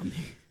see Tommy.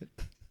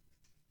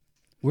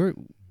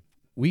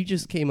 We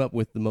just came up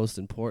with the most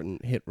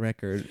important hit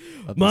record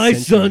of My the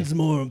century. son's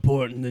more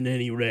important than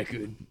any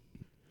record.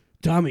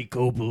 Tommy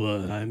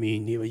Coppola, I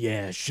mean,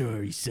 yeah,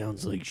 sure, he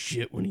sounds like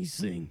shit when he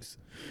sings.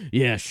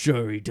 Yeah,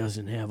 sure, he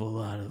doesn't have a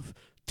lot of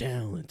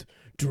talent,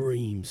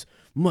 dreams,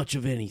 much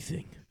of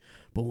anything.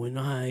 But when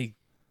I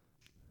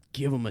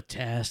give him a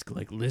task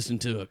like listen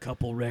to a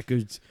couple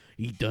records,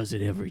 he does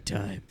it every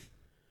time.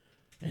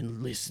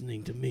 And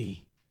listening to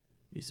me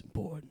is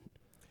important.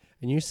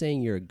 And you're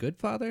saying you're a good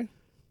father?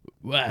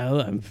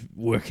 Well, I'm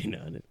working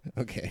on it.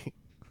 Okay.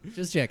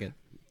 Just checking.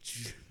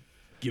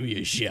 Give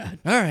me a shot.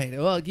 All right.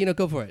 Well,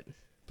 go for it.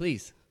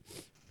 Please.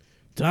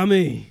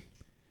 Tommy,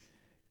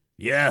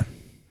 Yeah.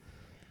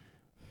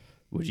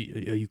 are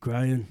you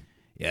crying?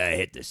 Yeah, I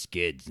hit the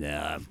skids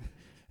now.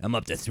 I'm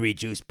up to 3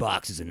 juice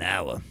boxes an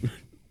hour.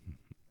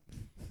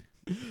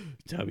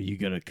 Tommy, you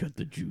gotta cut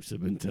the juice.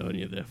 I've been telling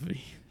you that for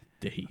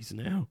days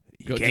now.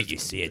 Can't you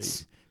see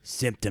it's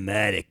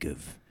symptomatic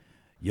of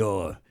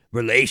your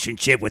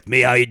relationship with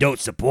me, how you don't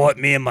support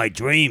me in my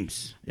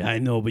dreams? Yeah, I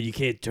know, but you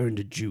can't turn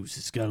to juice.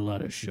 It's got a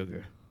lot of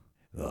sugar.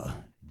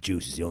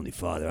 Juice is the only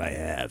father I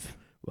have.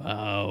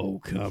 Wow,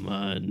 come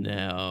on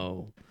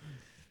now.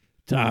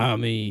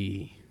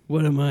 Tommy,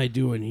 what am I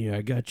doing here?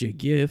 I got you a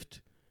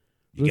gift.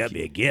 You got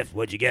me a gift.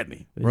 What'd you get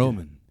me?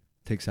 Roman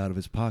takes out of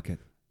his pocket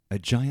a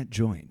giant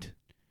joint.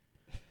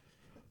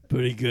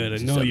 Pretty good. I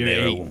It's know just a you're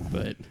 8, marijuana.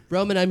 but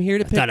Roman, I'm here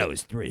to I pick thought I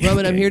was 3.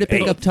 Roman, I'm here to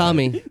pick Hey. up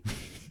Tommy.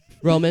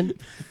 Roman,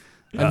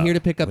 I'm here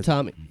to pick up what's-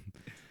 Tommy.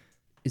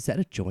 Is that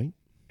a joint?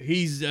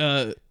 he's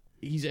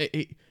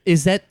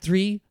Is that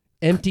 3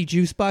 empty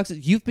juice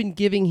boxes? You've been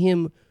giving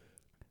him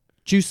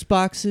juice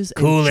boxes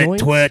and Cool it,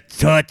 joints? twit,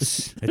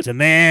 tuts. It's a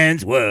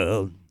man's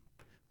world.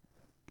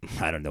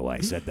 I don't know why I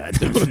said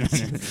that.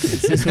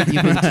 Is this what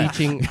you've been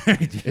teaching?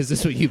 Is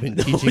this what you've been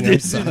teaching our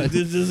son?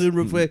 this doesn't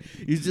reflect.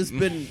 He's just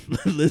been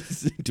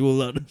listening to a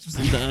lot of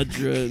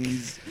Sinatra,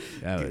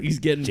 and he's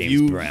getting James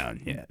views. Brown.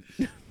 Yeah,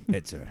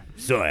 it's a.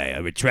 Sorry, I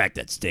retract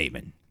that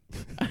statement.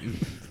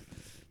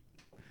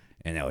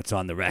 And now it's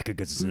on the record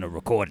because it's in a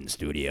recording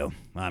studio.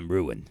 I'm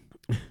ruined.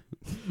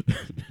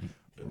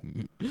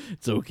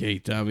 It's okay,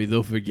 Tommy.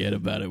 They'll forget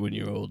about it when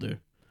you're older.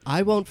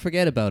 I won't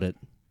forget about it.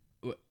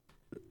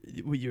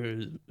 Well, you're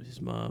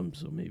his mom,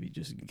 so maybe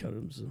just cut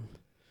him some.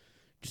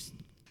 Just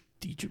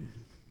teach him.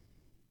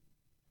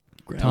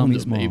 Ground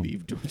Tommy's him, mom.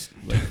 maybe. Just,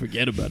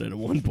 forget about it at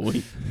one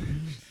point.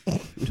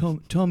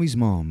 Tommy's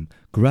mom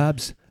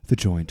grabs the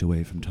joint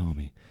away from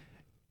Tommy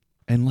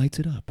and lights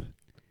it up.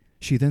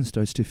 She then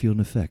starts to feel an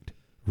effect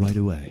right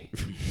away.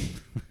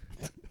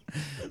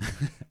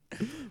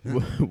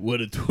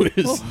 What a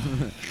twist.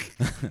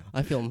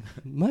 I feel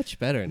much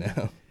better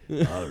now.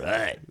 All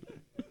right.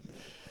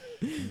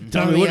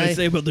 Tommy, what did I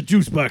say about the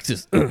juice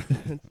boxes?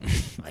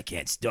 I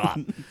can't stop.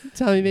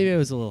 Tommy, maybe I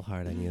was a little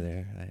hard on you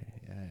there.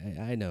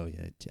 I know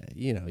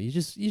you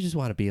just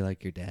want to be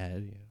like your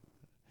dad.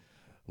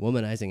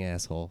 Womanizing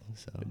asshole.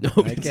 So No,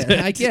 I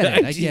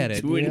get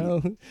it. doing-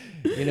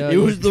 It it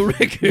was the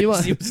records you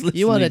want he was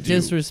you want to listening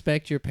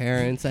disrespect your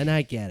parents, and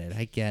I get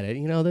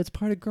it. That's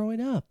part of growing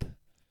up.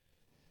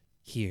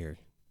 Here,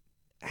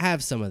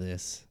 have some of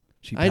this.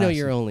 I know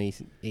you're only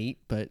 8,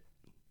 but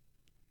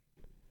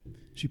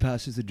She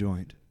passes the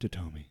joint to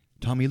Tommy.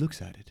 Tommy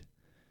looks at it.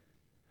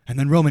 And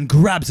then Roman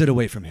grabs it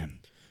away from him.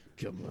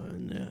 Come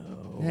on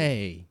now.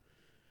 hey,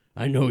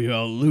 I know you're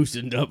all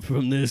loosened up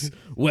from this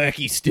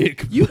wacky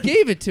stick. you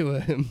gave it to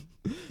him.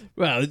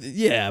 Well,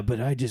 yeah, but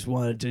I just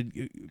wanted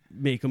to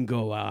make him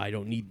go, I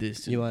don't need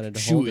this. You wanted to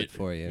Shoot hold it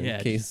for you Yeah,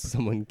 in case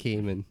someone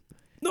came and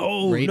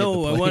No, raided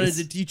no, the I wanted place.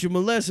 to teach him a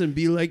lesson.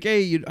 Be like,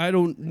 hey, I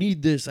don't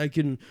need this. I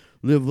can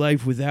live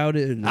life without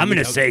it. And I'm going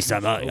to without- say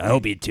something. I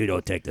hope you two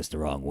don't take this the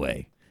wrong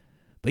way.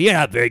 But you're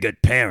not very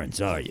good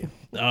parents, are you?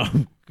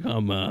 Oh,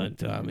 come on,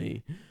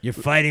 Tommy. You're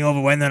fighting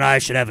over whether or not I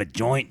should have a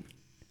joint?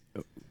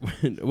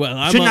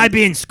 Well, Shouldn't I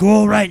be in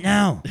school right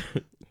now?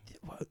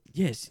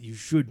 Yes, you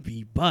should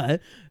be,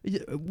 but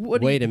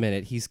what wait a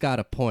minute. He's got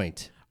a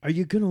point. are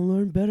you going to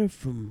learn better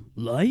from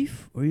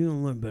life or are you going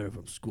to learn better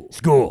from school?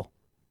 School.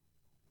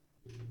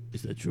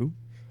 Is that true?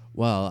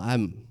 Well,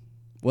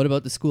 what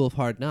about the School of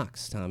Hard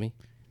Knocks, Tommy?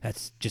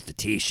 That's just a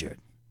T-shirt.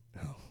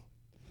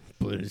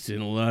 But it's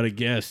in a lot of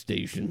gas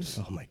stations.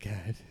 Oh my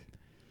God.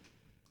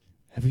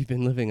 Have we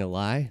been living a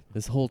lie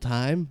this whole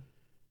time?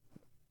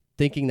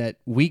 Thinking that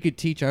we could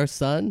teach our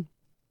son?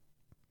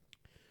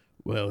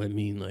 Well, I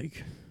mean,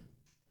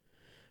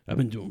 I've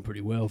been doing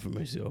pretty well for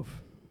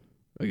myself.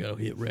 I got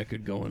a hit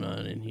record going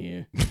on in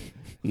here,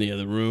 in the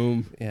other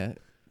room. Yeah,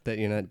 that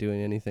you're not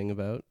doing anything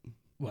about?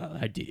 Well,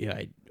 I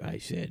did. I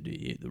said to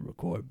hit the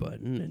record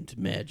button, and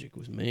magic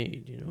was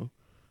made. You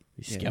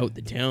scout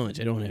the talents.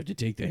 I don't have to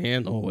take the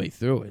hand the whole way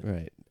through it.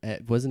 Right.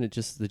 Wasn't it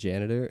just the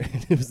janitor?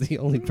 It was the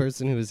only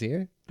person who was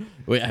here?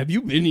 Wait, have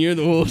you been here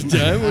the whole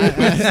time?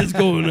 What's this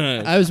going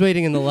on? I was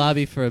waiting in the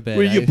lobby for a bit.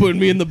 What are you putting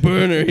me in the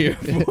burner here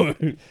for?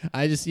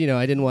 I just,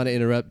 I didn't want to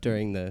interrupt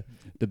during the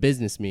the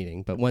business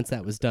meeting. But once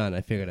that was done, I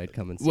figured I'd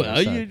come and see Well,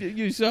 our son.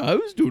 you saw I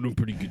was doing a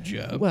pretty good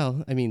job.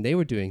 Well, I mean, they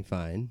were doing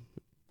fine.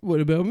 What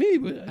about me?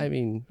 But I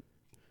mean,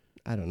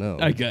 I don't know.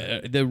 I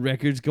got the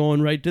records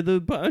going right to the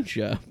pawn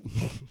shop.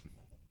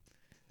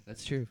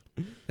 That's true.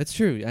 That's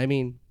true. I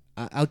mean,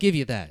 I'll give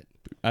you that.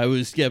 I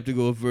was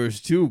skeptical at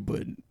first too,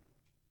 but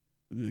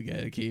the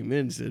guy that came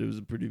in said it was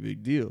a pretty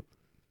big deal.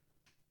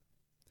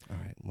 All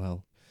right.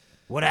 Well,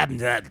 What happened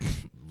to that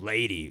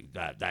lady?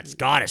 That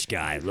Scottish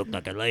guy looked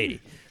like a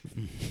lady.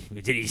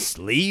 Did he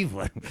leave?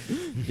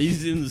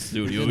 He's in the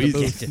studio.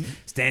 He's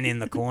standing in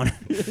the corner.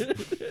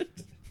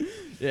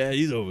 Yeah,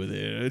 he's over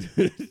there.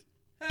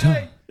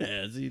 Tom-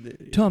 Yeah, see there.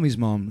 Tommy's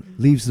mom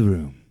leaves the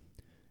room,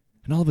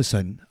 and all of a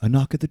sudden, a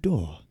knock at the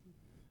door.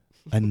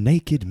 A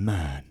naked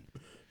man.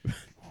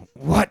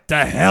 What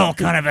the hell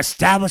kind of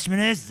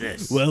establishment is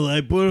this? Well,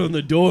 I put on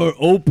the door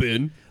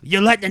open. You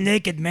let the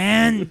naked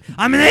man?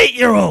 I'm an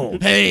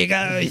 8-year-old. Hey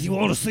guys, you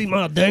want to see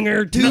my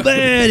dinger? Too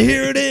bad.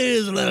 Here it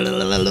is.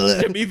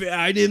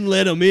 I didn't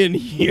let him in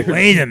here.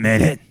 Wait a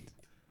minute.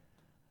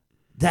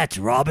 That's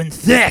Robin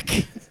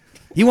Thicke.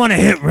 You want to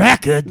hit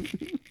record?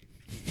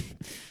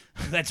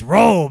 Let's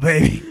roll,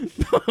 baby.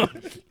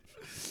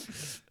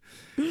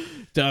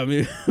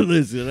 Tommy,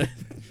 listen.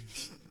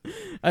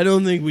 I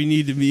don't think we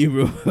need to be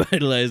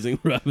revitalizing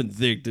Robin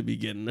Thicke to be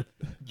getting.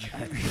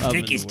 I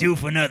think he's due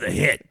for another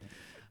hit.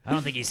 I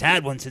don't think he's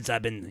had one since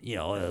I've been,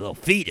 a little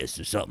fetus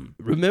or something.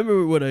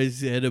 Remember what I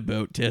said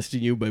about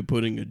testing you by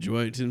putting a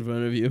joint in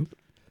front of you?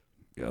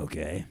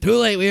 Okay. too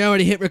late. We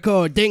already hit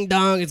record. Ding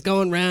dong. It's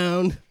going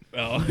round.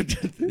 Oh,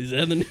 is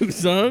that the new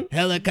song?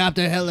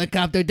 Helicopter,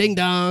 helicopter, ding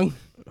dong.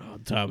 Oh,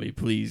 Tommy,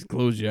 please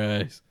close your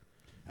eyes.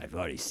 I've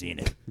already seen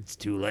it. It's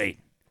too late.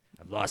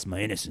 I've lost my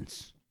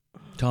innocence.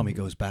 Tommy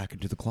goes back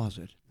into the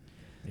closet.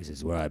 This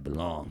is where I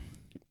belong.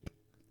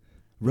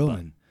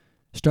 Roman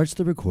starts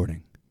the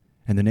recording,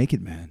 and the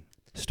naked man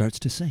starts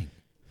to sing.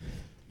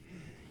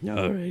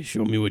 All right,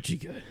 show me what you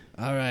got.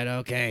 All right.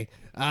 Okay.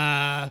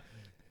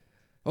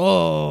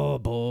 Oh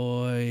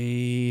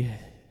boy.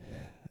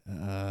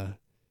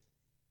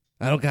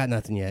 I don't got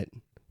nothing yet.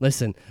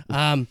 Listen.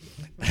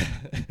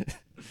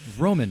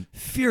 Roman,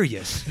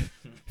 furious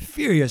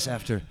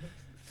after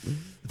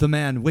the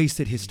man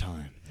wasted his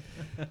time.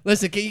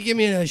 Listen. Can you give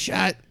me a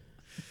shot?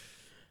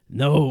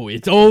 No,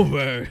 it's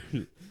over.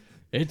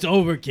 It's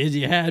over, kids.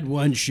 You had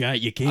one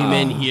shot. You came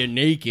in here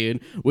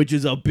naked, which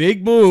is a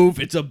big move.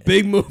 It's a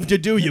big move to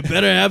do. You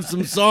better have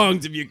some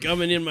songs if you're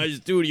coming in my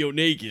studio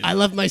naked. I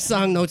left my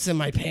song notes in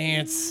my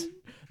pants.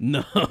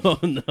 No.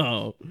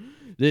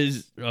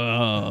 There's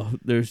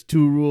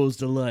 2 rules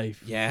to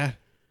life. Yeah.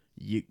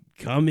 You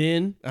come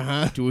in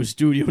Uh-huh. to a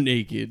studio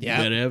naked. Yeah.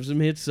 You better have some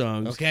hit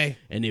songs. Okay.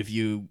 And if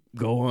you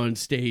go on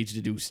stage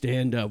to do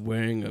stand-up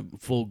wearing a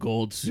full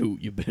gold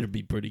suit, you better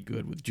be pretty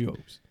good with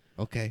jokes.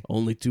 Okay.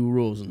 Only 2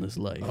 rules in this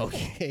life.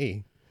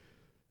 Okay.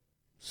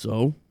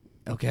 So,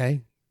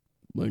 Okay.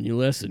 learn your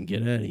lesson.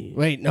 Get out of here.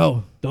 Wait,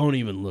 no. Don't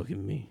even look at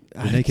me.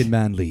 The naked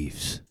man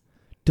leaves,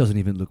 doesn't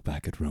even look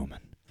back at Roman.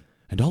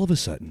 And all of a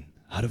sudden,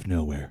 out of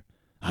nowhere,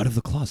 out of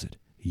the closet,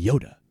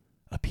 Yoda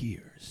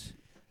appears.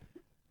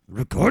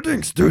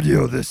 Recording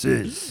studio this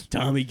is.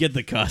 Tommy, get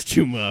the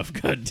costume off.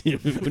 God damn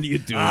it. What are you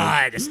doing?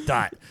 I just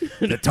thought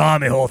the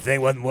Tommy whole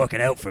thing wasn't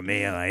working out for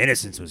me. My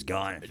innocence was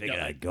gone. I figured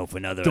I'd go for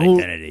another Don't-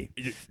 identity.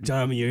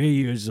 Tommy, you're 8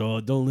 years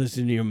old. Don't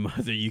listen to your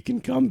mother. You can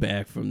come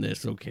back from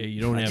this, okay?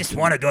 You don't I have just to.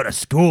 want to go to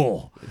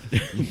school.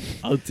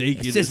 I'll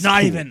take you It's to just not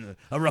school. even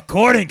a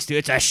recording studio.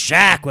 It's a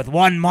shack with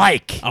one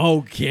mic.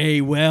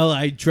 Okay, well,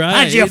 I tried.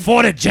 How'd you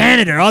afford a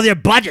janitor? All your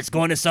budget's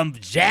going to some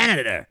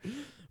janitor.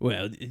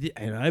 Well,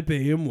 and I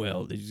pay him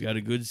well. He's got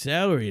a good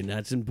salary, and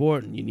that's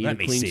important. You need Let a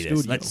me clean see studio.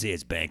 this. Let's see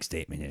his bank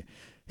statement here.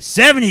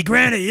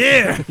 $70,000 a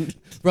year.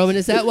 Roman,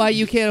 is that why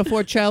you can't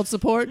afford child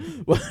support?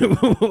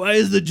 Why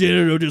is the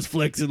janitor just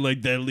flexing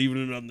like that,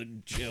 leaving it on the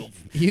shelf?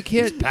 You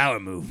can't. Power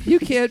move. You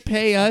can't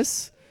pay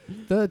us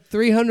the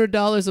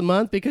 $300 a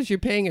month because you're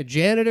paying a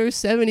janitor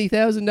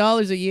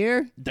 $70,000 a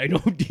year. I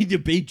don't need to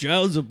pay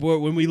child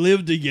support when we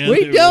live together.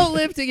 We don't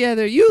live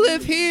together. You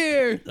live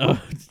here.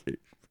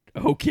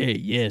 Okay,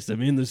 yes,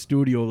 I'm in the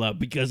studio a lot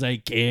because I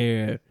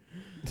care.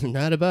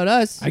 Not about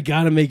us. I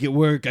gotta make it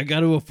work. I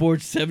gotta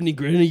afford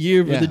 $70,000 a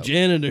year for Yeah. the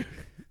janitor.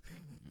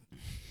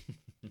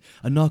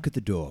 A knock at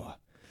the door.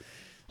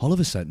 All of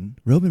a sudden,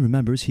 Roman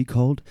remembers he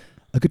called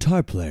a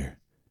guitar player.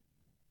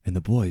 And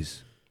the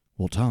boys,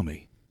 well,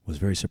 Tommy, was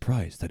very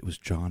surprised that it was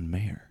John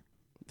Mayer.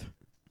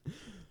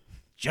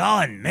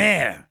 John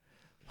Mayer.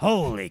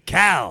 Holy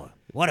cow.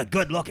 What a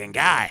good-looking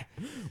guy.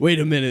 Wait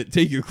a minute.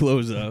 Take your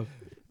clothes off.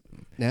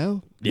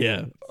 Now?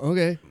 Yeah.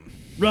 Okay.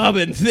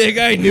 Robin Thicke,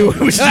 I knew it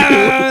was you.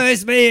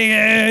 It's me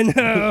again.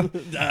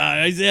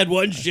 I had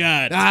one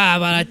shot.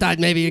 but I thought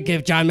maybe you'd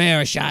give John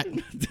Mayer a shot.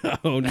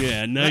 Oh,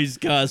 yeah. Nice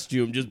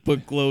costume. Just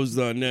put clothes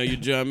on. Now you're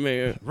John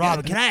Mayer.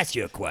 Robin, can I ask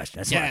you a question?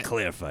 I just want Yeah. to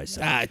clarify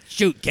something.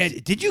 Shoot,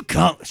 kid. Did you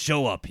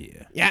show up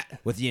here Yeah.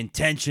 with the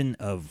intention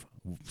of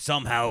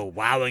somehow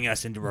wowing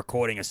us into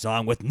recording a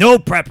song with no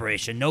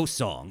preparation, no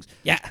songs?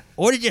 Yeah.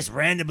 Or did you just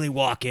randomly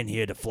walk in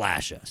here to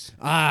flash us?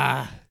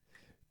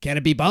 Can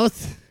it be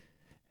both?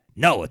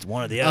 No, it's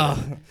one or the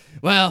other. Oh,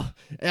 well,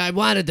 I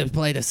wanted to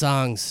play the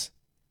songs.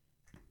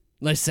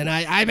 Listen,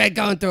 I've been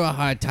going through a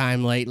hard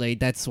time lately.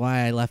 That's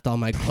why I left all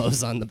my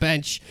clothes on the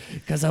bench.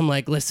 Because I'm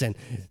like, listen,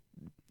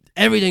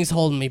 everything's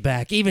holding me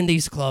back, even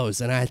these clothes.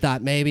 And I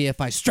thought maybe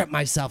if I strip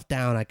myself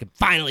down, I could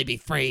finally be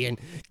free and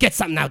get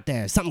something out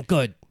there, something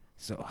good.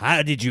 So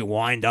how did you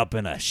wind up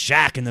in a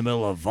shack in the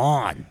middle of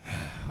Vaughn?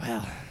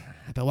 Well,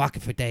 I've been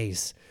walking for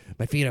days.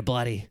 My feet are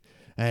bloody.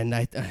 And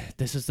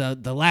this is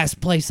the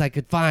last place I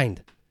could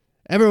find.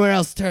 Everywhere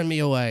else turned me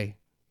away.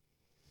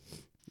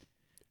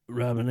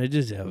 Robin, I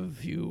just have a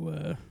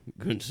few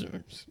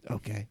concerns.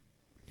 Okay.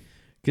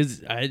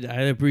 Because I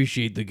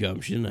appreciate the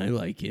gumption. I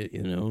like it,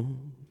 you know.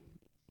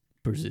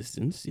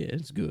 Persistence, yeah,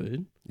 it's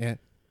good. Yeah.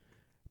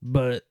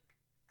 But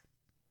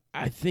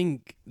I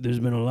think there's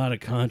been a lot of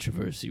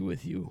controversy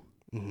with you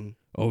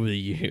over the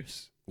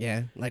years.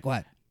 Yeah, like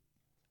what?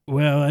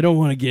 Well, I don't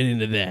want to get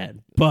into that,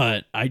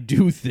 but I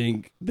do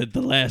think that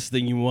the last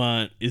thing you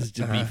want is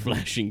to be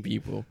flashing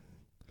people.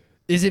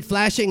 Is it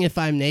flashing if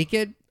I'm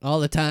naked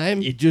all the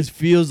time? It just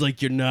feels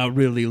like you're not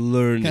really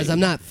learning. Because I'm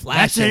not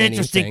flashing That's an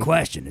interesting anything.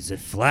 question. Is it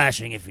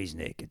flashing if he's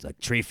naked? It's like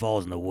tree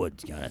falls in the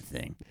woods kind of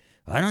thing.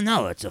 I don't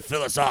know. It's a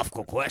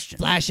philosophical question.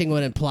 Flashing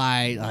would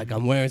imply like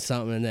I'm wearing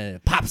something and then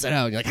it pops it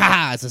out. You're like,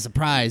 ha, it's a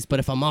surprise. But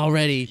if I'm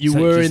already You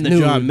so were just in the nude,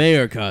 John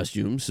Mayer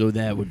costume, so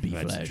that would be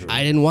That's flashing. true.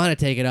 I didn't want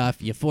to take it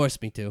off. You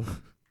forced me to.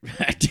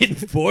 I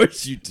didn't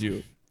force you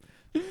to.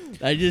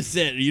 I just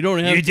said you don't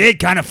have You did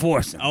kind of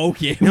force him.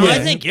 Okay. No, well,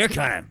 I think you're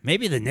kind of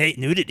maybe the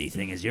nudity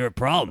thing is your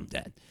problem,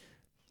 Dad.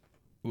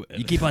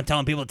 You keep on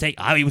telling people to take.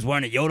 I was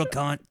wearing a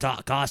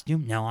Yoda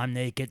costume. Now I'm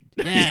naked.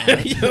 Yeah.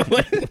 You know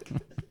what?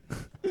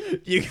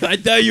 I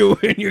thought you were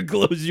wearing your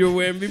clothes you were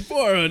wearing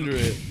before under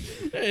it.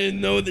 I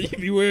didn't know that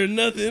you'd be wearing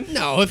nothing.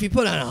 No, if you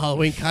put on a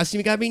Halloween costume,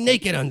 you gotta be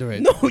naked under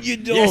it. No, you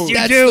don't. Yes, you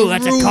That's do. the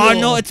That's rule. a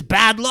cardinal. It's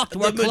bad luck to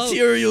wear The clothes.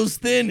 material's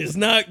thin. It's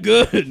not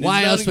good.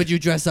 Why else would you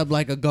dress up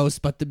like a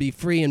ghost but to be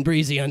free and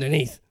breezy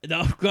underneath?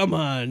 No, come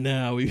on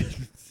now.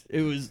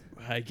 It was.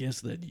 I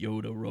guess that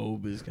Yoda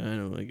robe is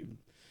kind of like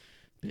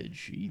a bed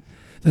sheet.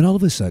 Then all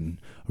of a sudden,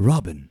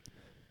 Robin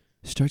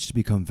starts to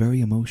become very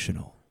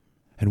emotional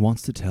and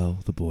wants to tell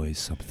the boys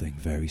something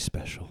very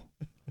special.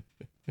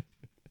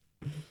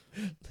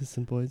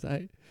 Listen, boys,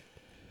 I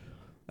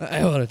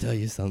want to tell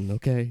you something,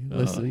 okay?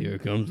 Listen. Oh, here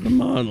comes the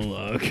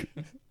monologue.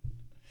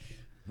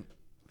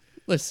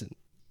 Listen.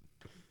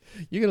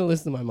 You're gonna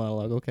listen to my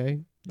monologue,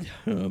 okay?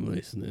 I'm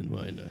listening.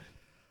 Why not?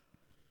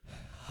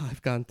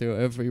 I've gone through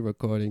every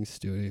recording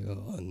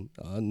studio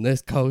on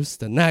this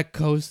coast and that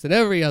coast and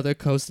every other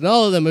coast, and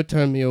all of them have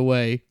turned me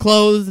away.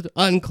 Clothed,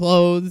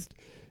 unclothed,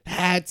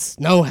 hats,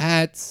 no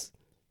hats,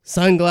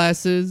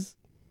 sunglasses,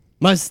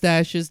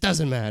 mustaches,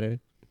 doesn't matter.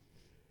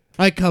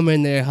 I come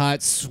in there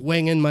hot,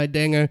 swinging my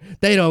dinger.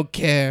 They don't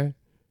care.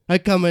 I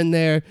come in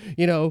there,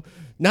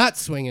 not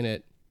swinging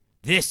it.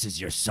 This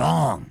is your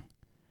song.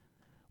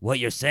 What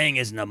you're saying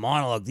isn't a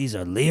monologue. These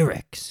are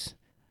lyrics.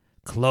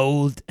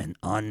 Clothed and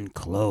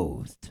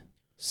unclothed.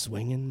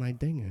 Swinging my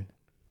dinger.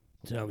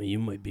 Tell me, you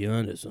might be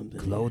onto something.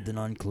 Clothed and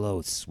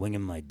unclothed,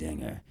 swinging my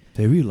dinger.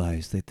 They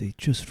realized that they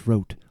just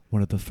wrote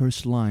one of the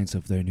first lines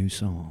of their new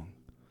song.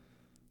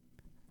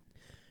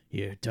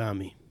 Here,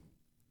 Tommy,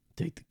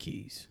 take the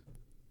keys.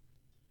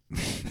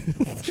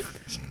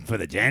 For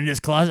the janitor's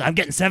closet? I'm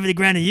getting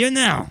 $70,000 a year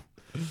now.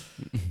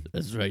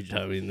 That's right,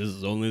 Tommy, and this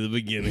is only the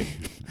beginning.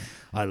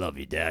 I love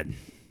you, Dad.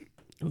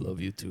 I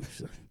love you too,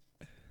 son.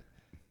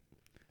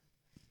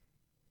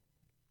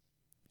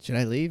 Should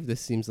I leave? This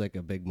seems like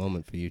a big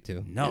moment for you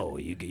two. No,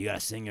 you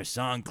gotta sing your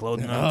song,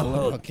 Clothed and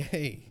Oh, Unclothed.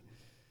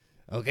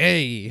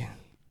 okay.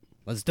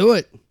 Let's do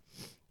it.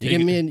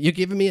 You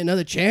giving me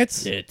another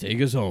chance? Yeah,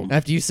 take us home.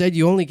 After you said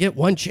you only get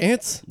one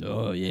chance?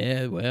 Oh,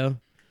 yeah, well,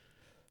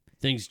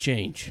 things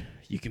change.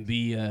 You can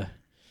be a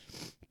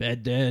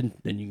bad dad,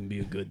 then you can be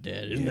a good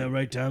dad. Isn't that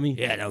right, Tommy?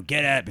 Yeah, no,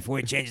 get at it before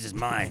he changes his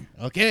mind.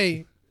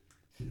 Okay.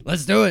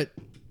 Let's do it.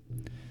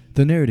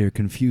 The narrator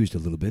confused a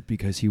little bit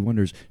because he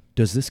wonders,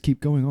 does this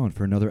keep going on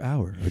for another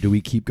hour? Or do we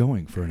keep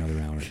going for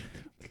another hour?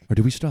 Or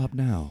do we stop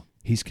now?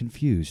 He's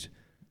confused.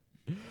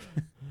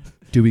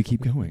 Do we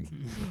keep going?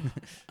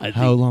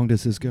 How long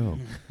does this go?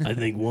 I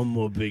think one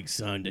more big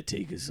song to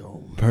take us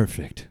home.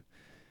 Perfect.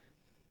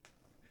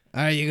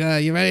 All right,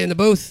 you ready in the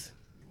booth?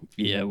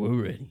 Yeah,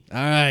 we're ready. All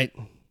right.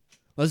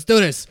 Let's do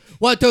this.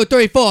 1, 2,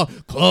 3, 4.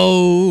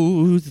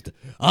 Clothed,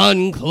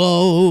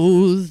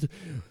 unclothed,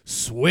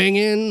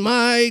 swinging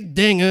my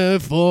dinger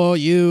for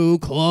you.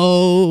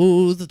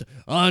 Clothed,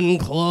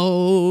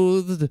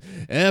 unclothed,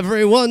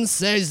 everyone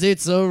says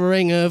it's a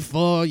ringer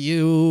for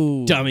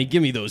you. Tommy,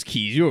 give me those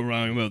keys. You were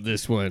wrong about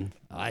this one.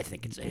 I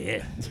think it's a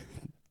hit.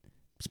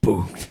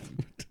 Spooked.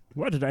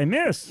 What did I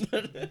miss?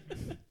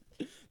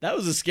 That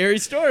was a scary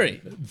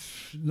story.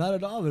 Not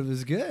at all, but it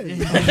was good.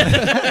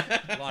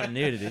 A lot of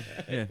nudity.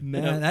 Yeah.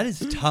 Man, that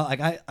is tough.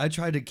 Like I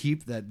tried to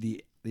keep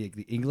the the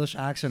English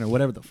accent or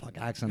whatever the fuck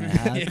accent I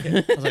had.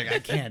 I was like, I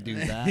can't do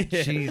that.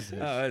 Jesus. Oh,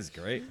 that's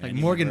great. Like And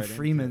you Morgan went right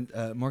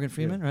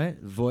Freeman, right?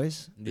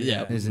 Voice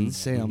Yeah. is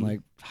insane. I'm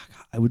like, fuck,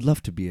 I would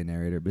love to be a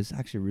narrator, but it's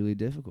actually really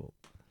difficult.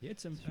 You had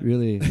some.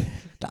 Really,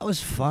 that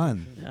was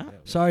fun. Yeah.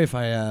 Sorry if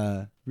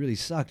I really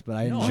sucked, but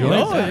I No, enjoyed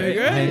no, that. you're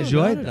great. I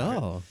enjoyed Not that.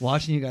 at all.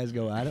 Watching you guys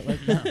go at it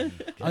like that.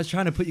 I was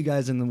trying to put you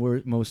guys in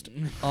the most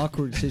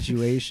awkward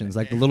situations,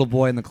 like the little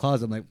boy in the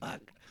closet. I'm like, fuck,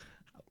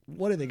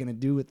 what are they gonna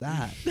do with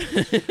that?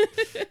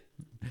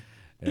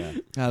 Yeah.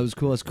 That was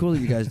cool. It's cool that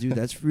you guys do that.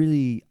 That's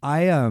really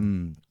I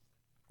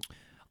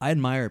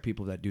admire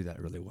people that do that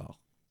really well.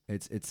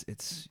 It's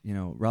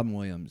Robin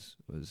Williams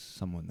was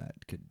someone that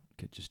could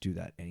just do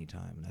that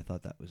anytime, and I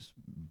thought that was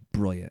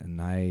brilliant. And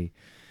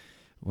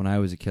when I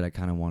was a kid, I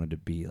kind of wanted to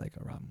be like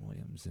a Robin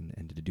Williams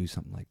and to do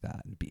something like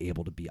that and be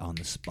able to be on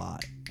the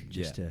spot and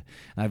just to.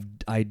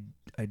 And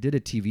I did a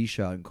TV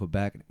show out in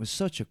Quebec, and it was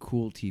such a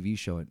cool TV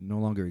show. It no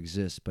longer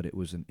exists, but it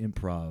was an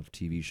improv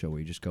TV show where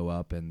you just go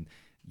up and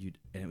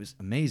it was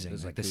amazing. It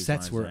was like like the Who's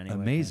sets Lines were It Anyway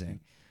kind of amazing. thing?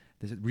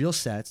 There's real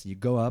sets. You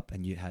go up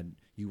and you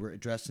were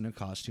dressed in a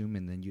costume,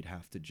 and then you'd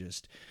have to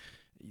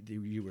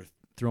you were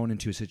thrown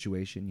into a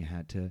situation. You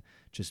had to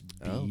just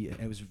be. Oh.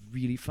 It was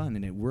really fun,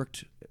 and it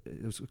worked.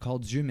 It was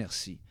called Dieu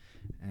Merci,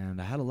 and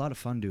I had a lot of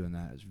fun doing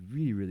that. It was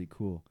really, really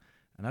cool.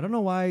 And I don't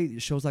know why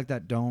shows like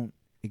that don't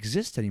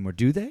exist anymore.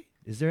 Do they?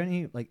 Is there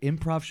any like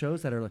improv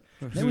shows that are like?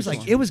 It was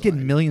like it was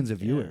getting millions of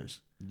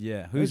viewers.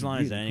 Yeah. was Whose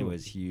Line Is It really Anyway cool.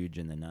 was huge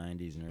in the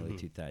 90s and early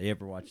 2000s. You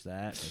ever watch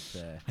that?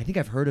 With, I think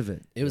I've heard of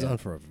it. It was Yeah. on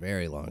for a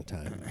very long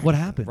time. What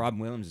happened? Robin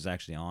Williams was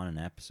actually on an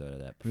episode of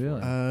that before.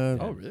 Really?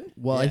 Oh, really?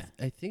 Well, Yeah.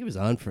 I think it was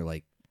on for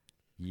like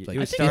Ye- like- it I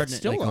was think starting it's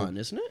still like a- on,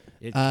 isn't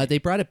it? It, they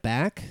brought it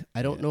back.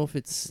 I don't Yeah. know if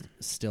it's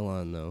still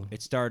on though.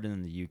 it started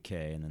in the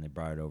UK and then they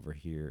brought it over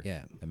here.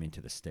 Yeah. I mean, to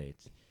the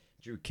States.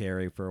 Drew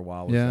Carey for a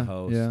while was Yeah, the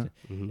host. yeah.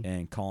 Mhm.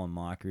 And Colin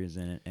Mochrie is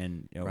in it.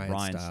 And Ryan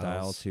Ryan Stiles.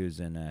 Stiles, who's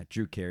in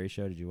Drew Carey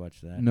show. Did you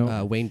watch that?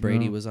 No. Wayne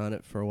Brady No. was on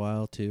it for a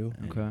while too.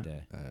 And,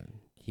 Okay.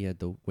 He had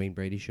the Wayne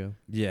Brady show.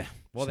 yeah.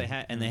 Well, they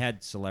So-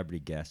 had celebrity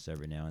guests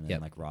every now and then,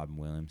 Yep. like Robin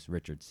Williams,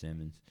 Richard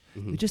Simmons.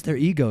 Mhm. They just their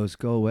egos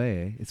go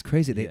away. Eh? It's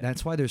crazy. Yeah.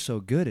 That's why they're so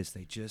good. Is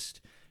they just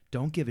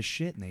don't give a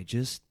shit and they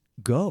just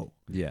go.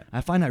 Yeah.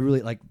 I find that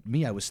really like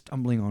me. I was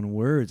stumbling on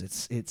words.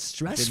 It's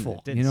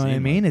stressful. didn't You know what I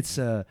seem mean?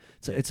 like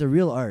It's a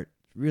real art.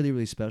 Really,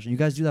 really special. You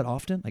guys do that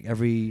often? Like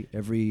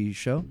every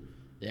show?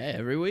 Yeah,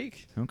 every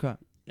week. Okay.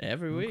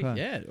 Every week, Okay.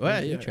 yeah.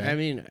 Well, you yeah, try. I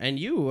mean, and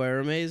you were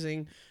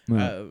amazing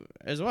Yeah.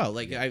 as well.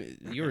 Like,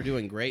 you were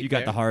doing great. You got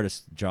there. the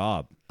hardest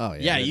job. Oh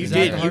Yeah, you Is that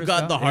did. the You hardest got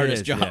job? the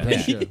hardest It is, job. yeah.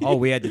 Sure. All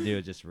we had to do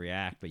was just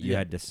react, but you Yeah.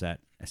 had to set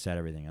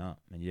everything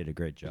up, and you did a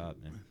great job,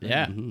 man.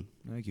 Yeah, Mhm.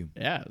 Thank you.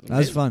 yeah. it was That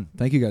was amazing. fun.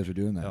 Thank you guys for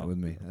doing that Oh, with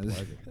me.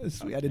 pleasure. I did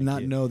Thank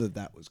not you. know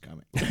that was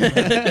coming.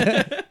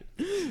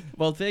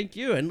 Well, thank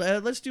you, and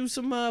let's do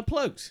some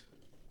plugs.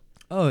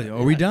 Oh,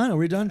 are we done? Are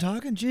we done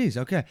talking? Jeez.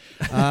 Okay.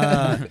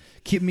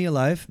 Keep Me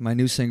Alive. My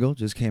new single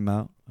just came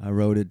out. I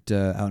wrote it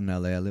out in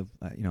LA.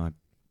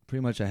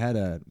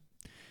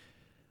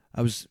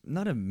 I was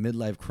not a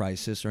midlife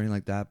crisis or anything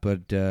like that,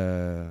 but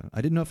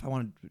I didn't know if I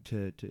wanted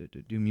to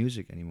do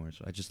music anymore.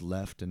 So I just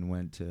left and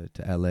went to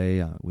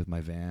LA with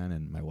my van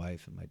and my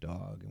wife and my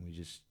dog, and we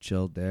just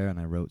chilled there. And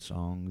I wrote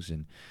songs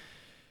and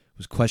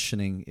was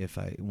questioning if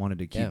I wanted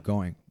to keep Yeah.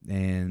 going.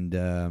 And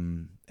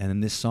then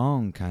this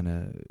song kind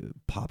of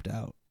popped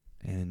out,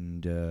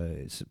 and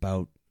it's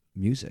about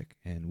music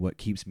and what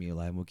keeps me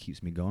alive and what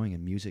keeps me going.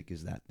 And music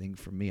is that thing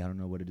for me. I don't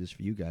know what it is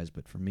for you guys,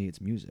 but for me,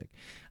 it's music,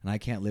 and I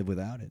can't live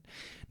without it.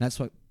 And that's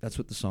what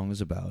the song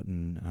is about.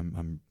 And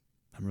I'm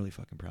really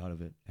fucking proud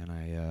of it. And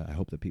I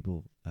hope that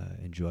people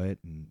enjoy it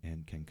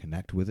and can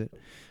connect with it.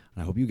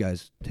 And I hope you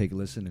guys take a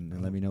listen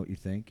and let me know what you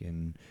think.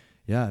 And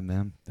yeah,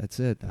 man, that's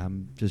it.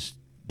 I'm just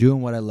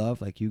doing what I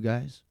love, like you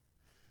guys,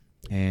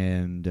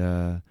 and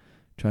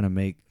trying to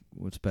make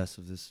what's best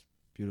of this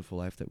beautiful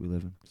life that we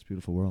live in, this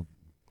beautiful world.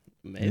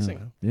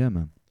 Amazing. Yeah,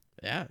 man.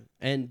 Yeah.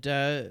 And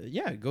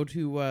go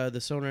to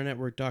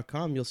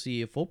thesonarnetwork.com. You'll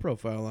see a full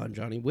profile on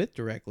Johnny with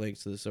direct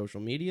links to the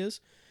social medias.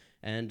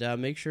 And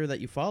make sure that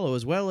you follow,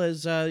 as well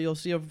as you'll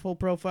see a full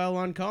profile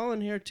on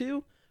Colin here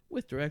too,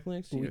 with direct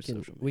links to your social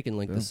media. We can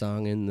link Yeah. the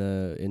song in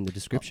the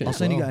description. I'll as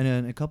send you well. guys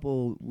in a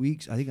couple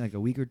weeks. I think like a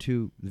week or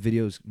two. The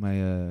videos, my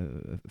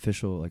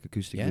official like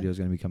acoustic Yeah. video is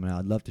going to be coming out.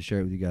 I'd love to share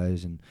it with you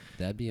guys and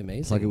That'd be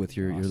amazing. plug it with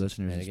your Awesome.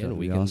 listeners. And And again, stuff.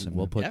 we It'd can be awesome.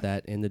 we'll man. put Yeah.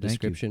 that in the Thank you.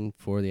 description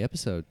for the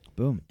episode.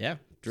 Boom. Yeah.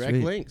 Direct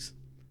Sweet. links.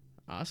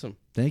 Awesome.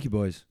 Thank you,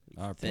 boys.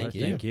 Our Thank pleasure.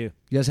 you. Thank you.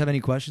 You guys have any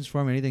questions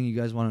for me? Anything you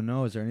guys want to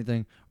know? Is there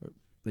anything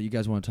that you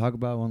guys want to talk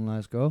about? One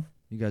last go.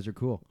 You guys are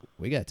cool.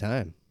 We got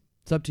time.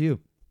 It's up to you.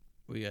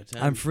 We got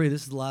time. I'm free.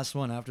 This is the last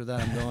one. After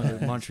that, I'm going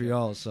to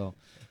Montreal. So,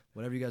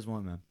 whatever you guys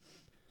want, man.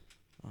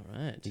 All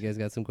right. You guys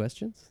got some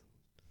questions?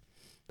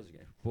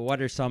 Well,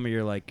 what are some of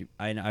your like?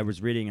 I was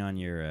reading on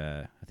your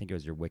I think it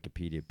was your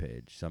Wikipedia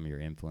page. Some of your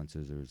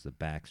influences. There was the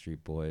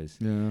Backstreet Boys.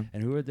 Yeah.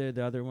 And who are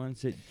the other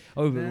ones? Yeah.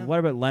 What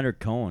about Leonard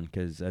Cohen?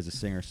 Because as a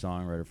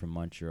singer-songwriter from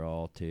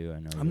Montreal too, I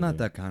know. I'm not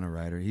that kind of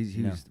writer. He's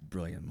No.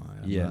 brilliant,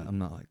 man. Yeah. I'm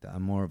not like that.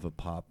 I'm more of a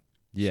pop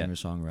Yeah.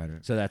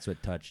 singer-songwriter. So that's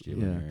what touched you.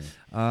 when Yeah.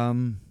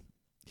 you're-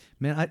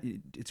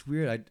 Man, it's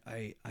weird.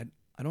 I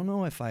don't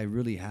know if I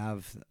really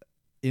have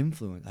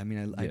influence. I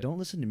mean, I Yeah. don't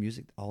listen to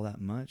music all that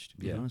much, to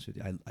be Yeah. honest with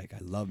you. I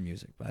love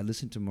music, but I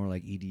listen to more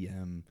like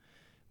EDM.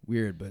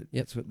 Weird, but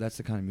Yep. that's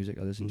the kind of music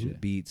I listen to. Mhm.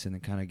 Beats, and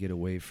then kind of get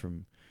away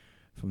from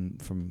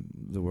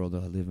the world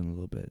that I live in a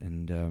little bit.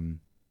 And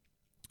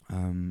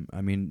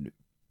I mean,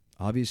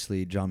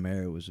 obviously John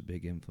Mayer was a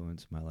big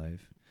influence in my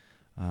life.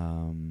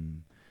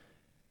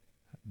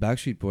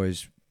 Backstreet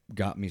Boys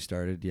got me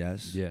started,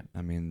 yes. Yeah.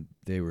 I mean,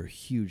 they were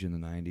huge in the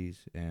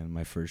 90s, and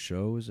my first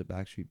show was a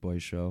Backstreet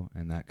Boys show,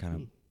 and that kind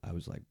of, I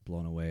was like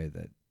blown away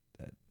that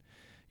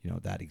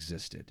that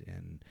existed.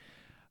 And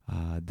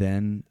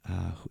then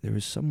there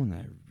was someone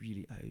that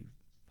who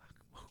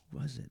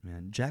was it,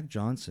 man? Jack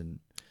Johnson.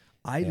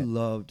 I Yeah.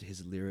 loved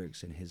his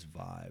lyrics and his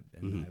vibe,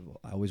 and Mhm.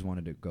 I always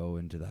wanted to go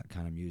into that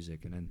kind of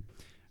music, and then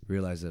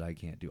realized that I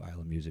can't do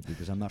island music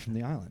because I'm not from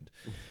the island.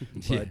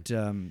 But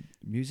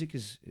music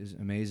is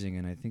amazing,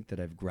 and I think that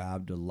I've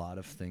grabbed a lot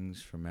of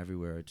things from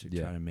everywhere to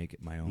Yeah. try to make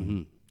it my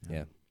own.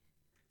 Mhm.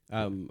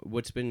 Yeah.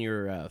 What's been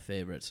your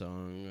favorite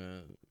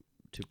song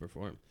to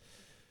perform?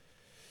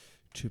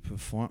 To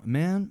perform,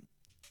 man,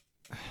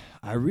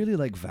 I really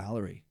like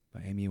Valerie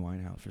by Amy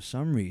Winehouse. For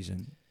some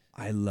reason,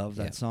 I love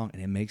that Yeah. song,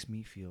 and it makes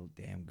me feel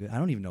damn good. I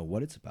don't even know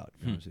what it's about, to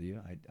be honest with you.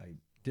 I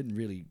didn't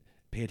really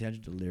pay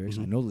attention to the lyrics.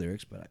 I Mhm. know the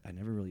lyrics, but I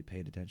never really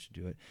paid attention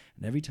to it.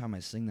 And every time I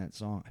sing that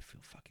song, I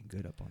feel fucking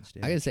good up on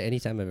stage. I gotta say,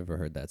 anytime I've ever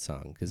heard that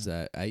song, because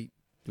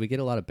we get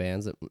a lot of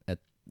bands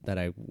that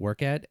I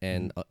work at,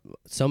 and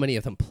so many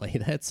of them play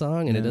that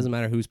song, and it Yeah. doesn't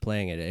matter who's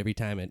playing it. Every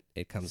time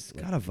it comes,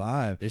 It's got a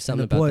vibe. there's And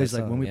something the about boys, that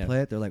like song, when we yeah.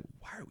 play it, they're like,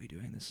 "Why are we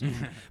doing this song?"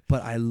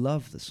 But I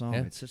love the song.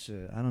 Yeah. It's such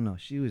a, I don't know.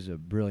 She was a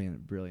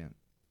brilliant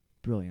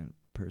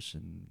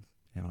person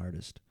and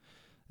artist.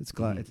 It's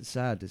glad. It's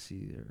sad to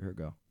see her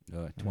go.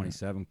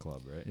 27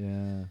 Club, right?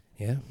 Yeah.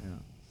 yeah.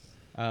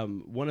 Yeah.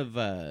 One of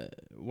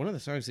the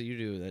songs that you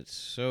do that's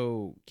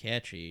so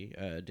catchy,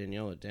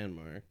 Daniela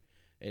Denmark.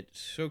 It's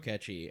so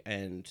catchy,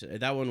 and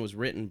that one was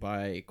written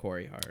by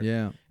Corey Hart.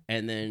 Yeah.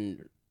 And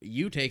then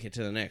you take it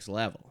to the next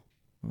level.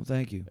 Well,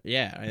 thank you.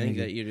 Yeah, I Thank think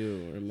you. that you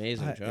do an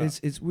amazing job.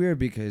 It's weird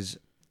because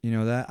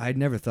that I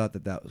never thought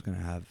that was going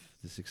to have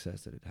the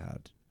success that it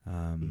had.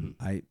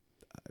 I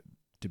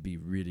to be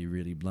really,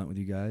 really blunt with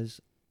you guys,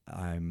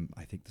 I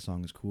think the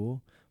song is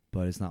cool,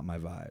 but it's not my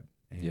vibe.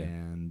 Yeah.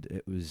 And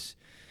it was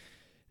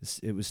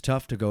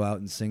tough to go out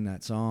and sing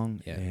that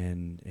song. Yeah.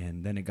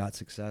 And then it got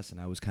success, and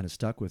I was kind of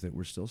stuck with it.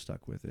 We're still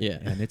stuck with it. Yeah.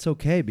 And it's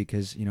okay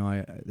because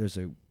there's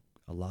a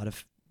lot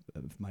of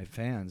my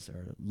fans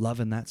are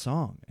loving that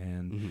song.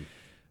 And Mhm.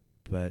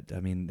 but I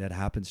mean, that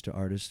happens to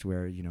artists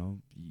where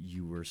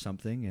you were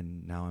something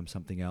and now I'm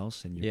something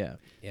else, and yeah.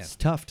 Yeah. it's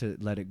tough to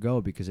let it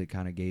go because it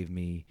kind of gave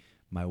me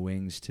my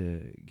wings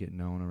to get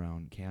known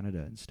around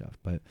Canada and stuff.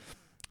 But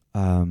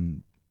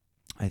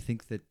I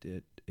think that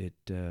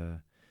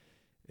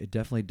it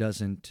definitely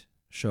doesn't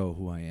show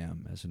who I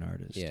am as an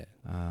artist. Yeah.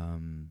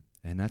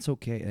 And that's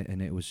okay. And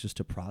it was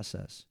just a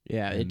process.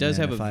 Yeah, it And does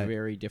then have if a I-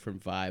 very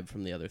different vibe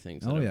from the other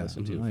things that Oh I've yeah,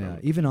 listened to. oh from yeah.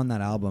 Even on that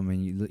album,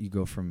 and you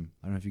go from,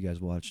 I don't know if you guys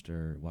watched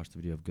the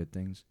video of Good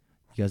Things.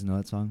 You guys know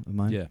that song of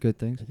mine? Yeah. Good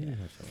Things. I think I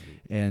have somebody.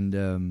 And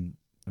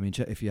I mean,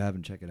 if you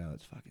haven't, check it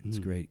out. It's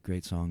Mhm.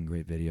 great song,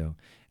 great video.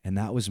 And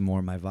that was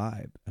more my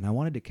vibe. And I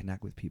wanted to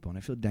connect with people. And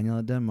I feel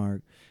Daniela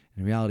Denmark,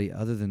 in reality,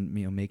 other than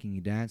making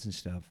you dance and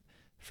stuff,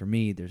 for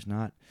me, it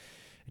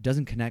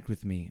doesn't connect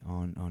with me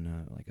on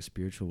a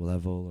spiritual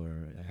level,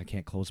 or I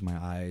can't close my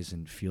eyes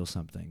and feel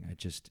something.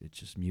 It's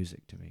just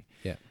music to me.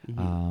 Yeah.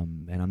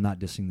 And I'm not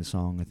dissing the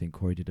song. I think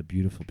Corey did a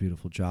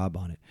beautiful job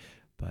on it.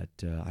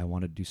 But I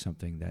wanted to do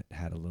something that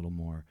had a little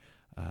more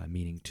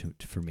meaning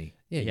for me.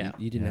 Yeah. Yeah.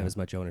 You didn't have Yeah. as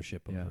much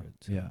ownership over Yeah, it.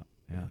 so. yeah.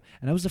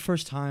 And that was the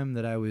first time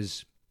that I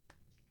was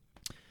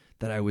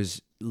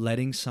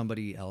letting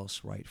somebody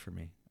else write for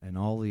me. And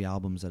all the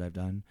albums that I've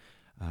done,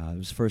 it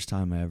was the first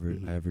time I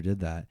ever did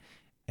that.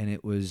 And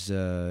it was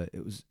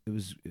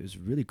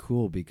really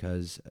cool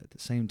because at the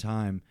same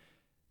time,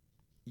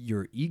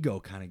 your ego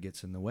kind of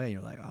gets in the way.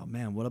 You're like, oh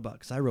man, what about?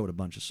 Because I wrote a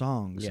bunch of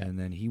songs, Yeah. and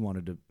then he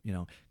wanted to,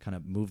 kind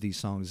of move these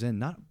songs in,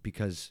 not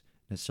because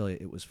necessarily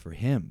it was for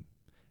him.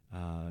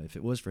 If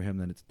it was for him,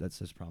 then that's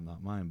his problem,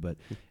 not mine. But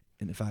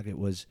in the fact,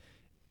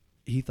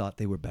 he thought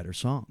they were better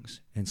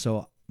songs, and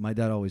so my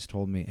dad always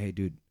told me, hey,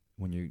 dude,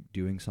 when you're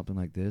doing something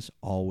like this,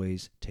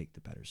 always take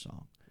the better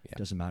song. Yeah. It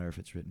doesn't matter if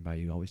it's written by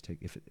you. Always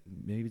take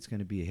maybe it's going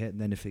to be a hit,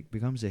 and then if it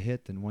becomes a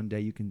hit, then one day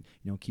you can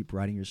keep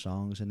writing your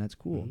songs, and that's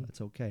cool. Mhm.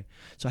 That's okay.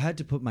 So I had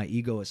to put my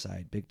ego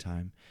aside big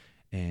time,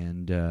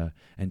 and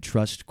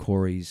trust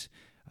Corey's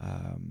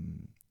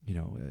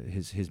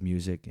his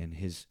music and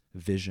his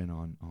vision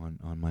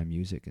on my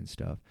music and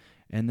stuff.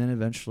 And then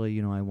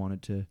eventually, I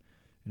wanted to,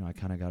 I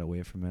kind of got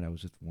away from it. I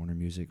was with Warner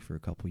Music for a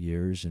couple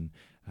years, and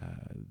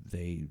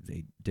they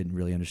didn't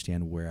really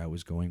understand where I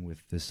was going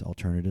with this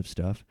alternative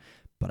stuff.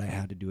 But I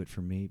had to do it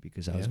for me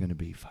because I was Yeah. going to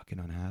be fucking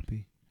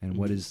unhappy. And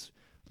what is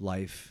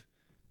life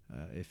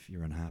if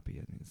you're unhappy?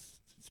 I mean,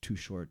 it's too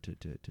short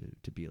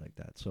to be like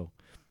that. So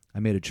I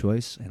made a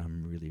choice, and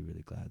I'm really,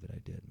 really glad that I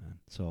did, man.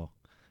 So,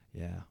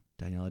 yeah,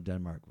 Daniela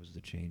Denmark was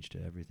the change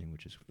to everything,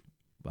 which is,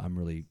 I'm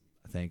really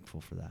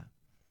thankful for that.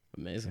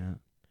 Amazing. Yeah.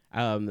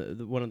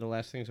 One of the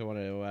last things I want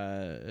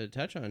to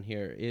touch on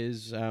here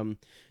is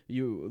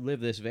you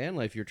live this van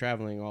life. You're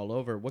traveling all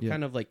over. What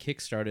kind of like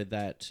kickstarted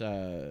that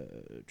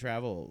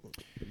travel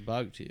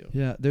bug to you?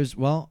 Yeah, there's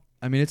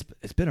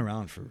it's been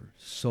around for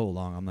so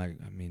long.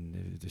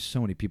 There's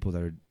so many people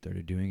that are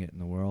doing it in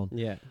the world.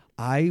 Yeah.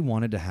 I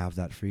wanted to have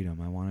that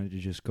freedom. I wanted to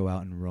just go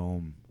out and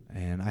roam,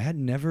 and I had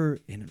never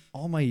in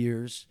all my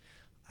years.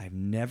 I've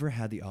never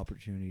had the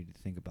opportunity to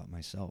think about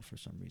myself for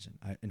some reason.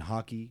 In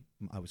hockey,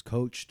 I was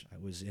coached. I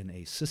was in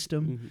a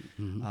system.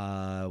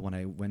 When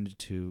I went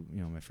to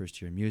my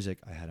first year in music,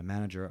 I had a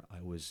manager.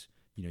 I was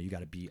you got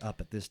to be up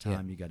at this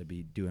time. You got to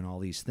be doing all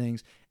these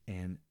things.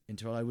 And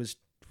until I was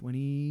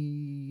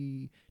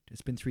 20,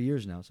 it's been 3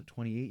 years now, so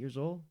 28 years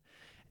old.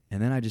 And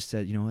then I just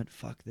said, you know what,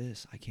 fuck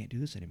this. I can't do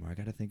this anymore. I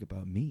got to think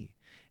about me.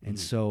 And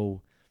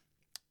so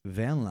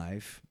van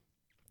life,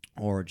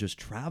 or just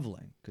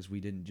traveling, because we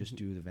didn't just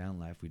do the van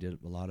life. We did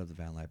a lot of the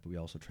van life, but we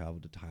also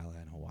traveled to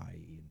Thailand,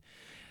 Hawaii,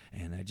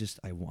 and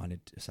I wanted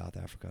South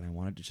Africa, and I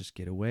wanted to just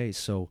get away.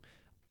 So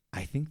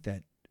I think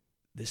that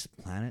this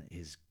planet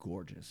is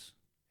gorgeous,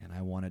 and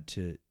I wanted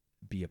to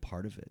be a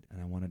part of it,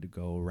 and I wanted to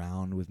go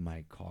around with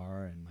my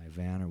car and my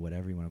van or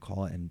whatever you want to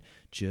call it, and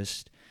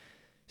just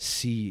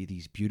see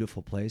these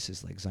beautiful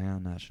places like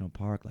Zion National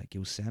Park, like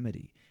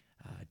Yosemite,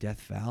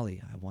 Death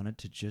Valley. I wanted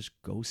to just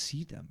go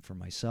see them for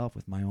myself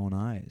with my own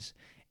eyes.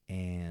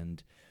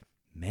 And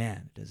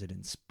man, does it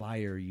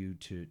inspire you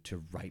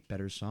to write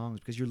better songs,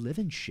 because you're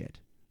living shit.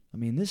 I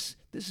mean, this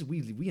is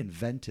we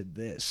invented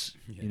this,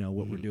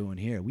 what we're doing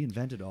here. We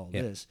invented all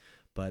this,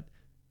 but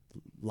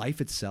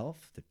life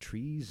itself, the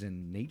trees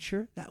and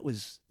nature, that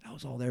was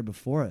all there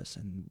before us.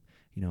 And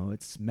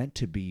it's meant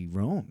to be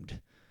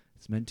roamed.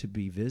 It's meant to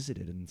be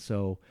visited. And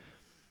so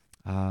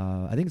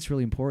I think it's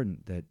really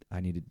important that I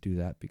need to do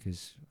that,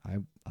 because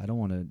I don't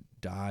want to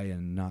die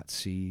and not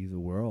see the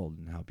world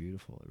and how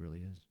beautiful it really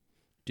is.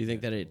 Do you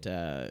think that it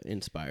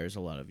inspires a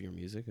lot of your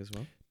music as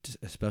well?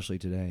 Especially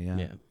today,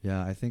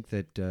 yeah. I think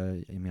that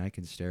I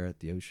can stare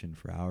at the ocean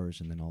for hours,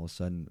 and then all of a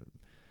sudden,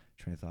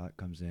 a train of thought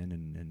comes in,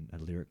 and a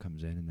lyric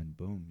comes in, and then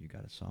boom, you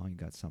got a song, you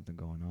got something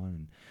going on,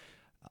 and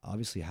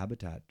obviously,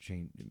 habitat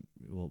change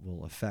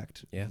will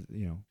affect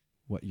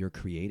what you're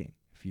creating.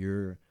 If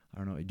you're, I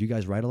don't know, do you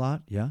guys write a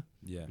lot? Yeah.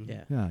 Yeah.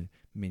 I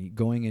mean,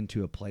 going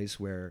into a place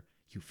where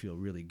you feel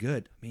really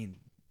good, I mean,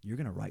 you're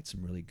gonna write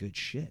some really good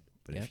shit.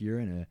 But if you're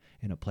in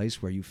a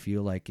place where you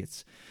feel like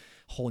it's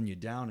holding you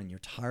down and you're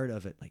tired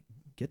of it, like,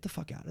 get the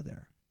fuck out of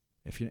there.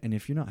 If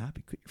you're not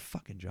happy, quit your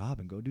fucking job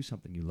and go do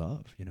something you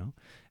love,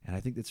 And I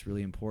think that's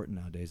really important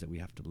nowadays, that we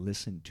have to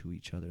listen to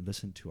each other,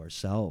 listen to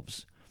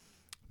ourselves,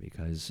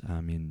 because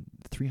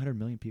 300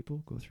 million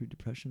people go through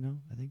depression now.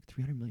 I think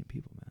 300 million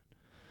people, man.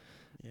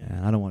 Yeah.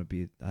 And I don't want to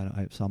be.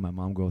 I saw my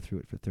mom go through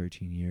it for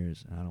 13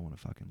 years, and I don't want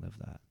to fucking live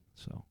that.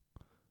 So,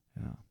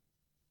 yeah.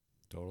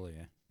 Totally,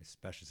 yeah.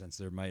 Especially since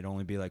there might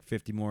only be like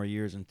 50 more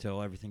years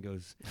until everything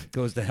goes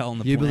to hell in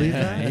the You planet. believe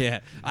that? Yeah.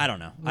 I don't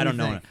know. What do you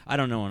think? I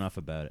don't know enough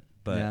about it.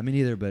 But yeah, me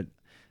neither. But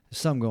there's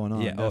something going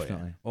on. yeah,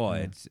 definitely. Oh,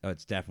 Yeah.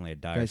 it's definitely a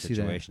dire Guys see that?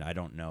 situation. I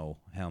don't know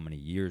how many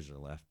years are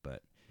left,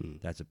 but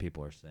that's what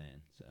people are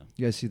saying. So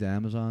You guys see the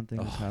Amazon thing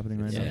that's happening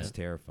right now? It's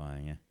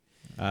terrifying. Yeah.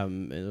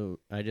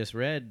 I just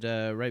read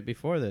right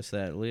before this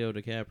that Leo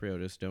DiCaprio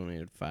just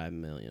donated $5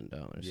 million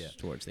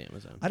towards the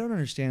Amazon. I don't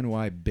understand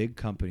why big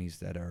companies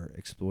that are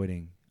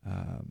exploiting,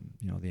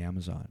 the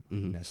Amazon,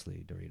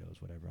 Nestle,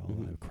 Doritos, whatever, all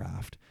that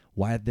Kraft,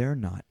 why they're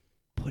not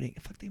putting.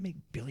 Fuck, they make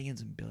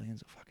billions and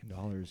billions of fucking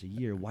dollars a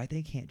year. Why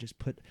they can't just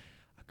put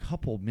a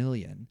couple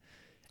million,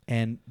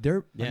 and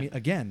they're, I mean,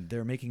 again,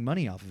 they're making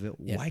money off of it.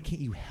 Yeah. Why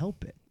can't you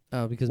help it?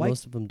 Oh, because Why-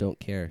 most of them don't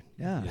care.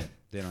 Yeah.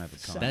 They don't have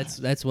the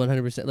context. That's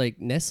 100%. Like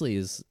Nestle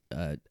is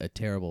a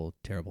terrible,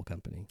 terrible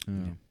company.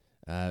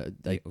 They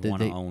Like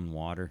want to own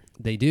water.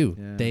 They do.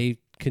 Yeah. They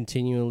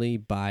continually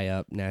buy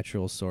up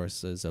natural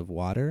sources of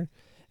water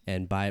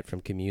and buy it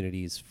from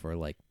communities for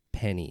like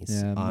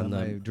pennies Yeah, on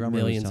my the drummer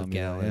was millions of telling me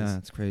that. gallons. Yeah,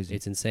 it's crazy.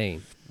 It's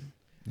insane.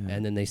 Yeah.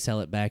 And then they sell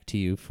it back to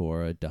you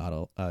for a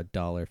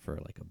dollar for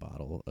like a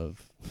bottle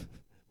of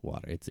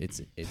water. It's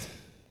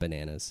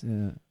bananas.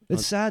 Yeah,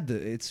 it's sad.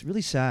 It's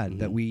really sad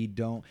that Mhm. we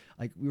don't,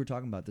 like, we were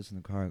talking about this in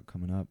the car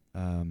coming up.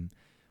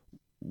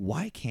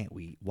 Why can't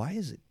we? Why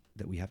is it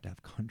that we have to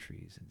have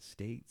countries and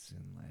states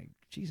and, like,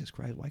 Jesus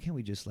Christ? Why can't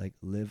we just, like,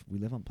 live? We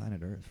live on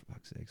planet Earth, for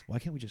fuck's sakes. Why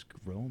can't we just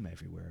roam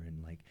everywhere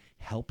and, like,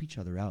 help each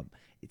other out?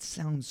 It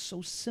sounds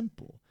so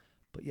simple,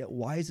 but yet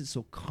why is it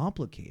so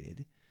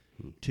complicated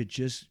to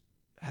just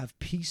have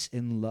peace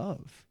and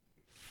love?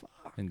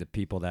 Fuck. And the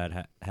people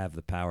that have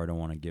the power don't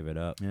want to give it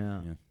up.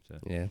 Yeah. So.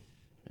 Yeah.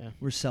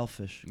 We're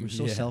selfish. We're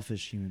so Yeah.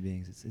 selfish human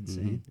beings. It's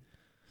insane.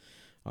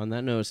 On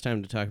that note, it's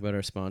time to talk about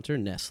our sponsor,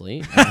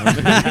 Nestle.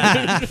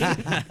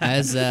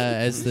 As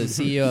the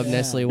CEO of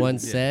Nestle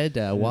once said,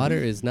 water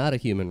is not a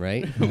human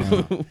right.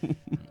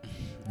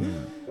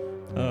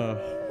 Yeah,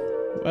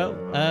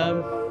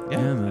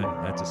 Yeah, man.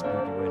 That's a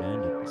spooky way to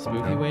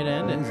Spooky way to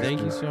end it.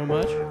 Thank you so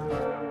much.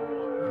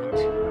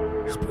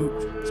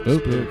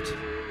 Spooked.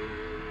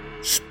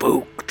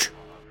 Spooked.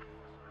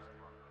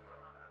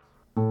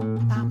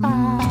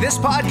 This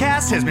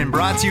podcast has been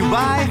brought to you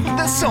by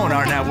the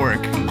Sonar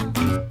Network.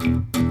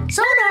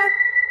 Sonar!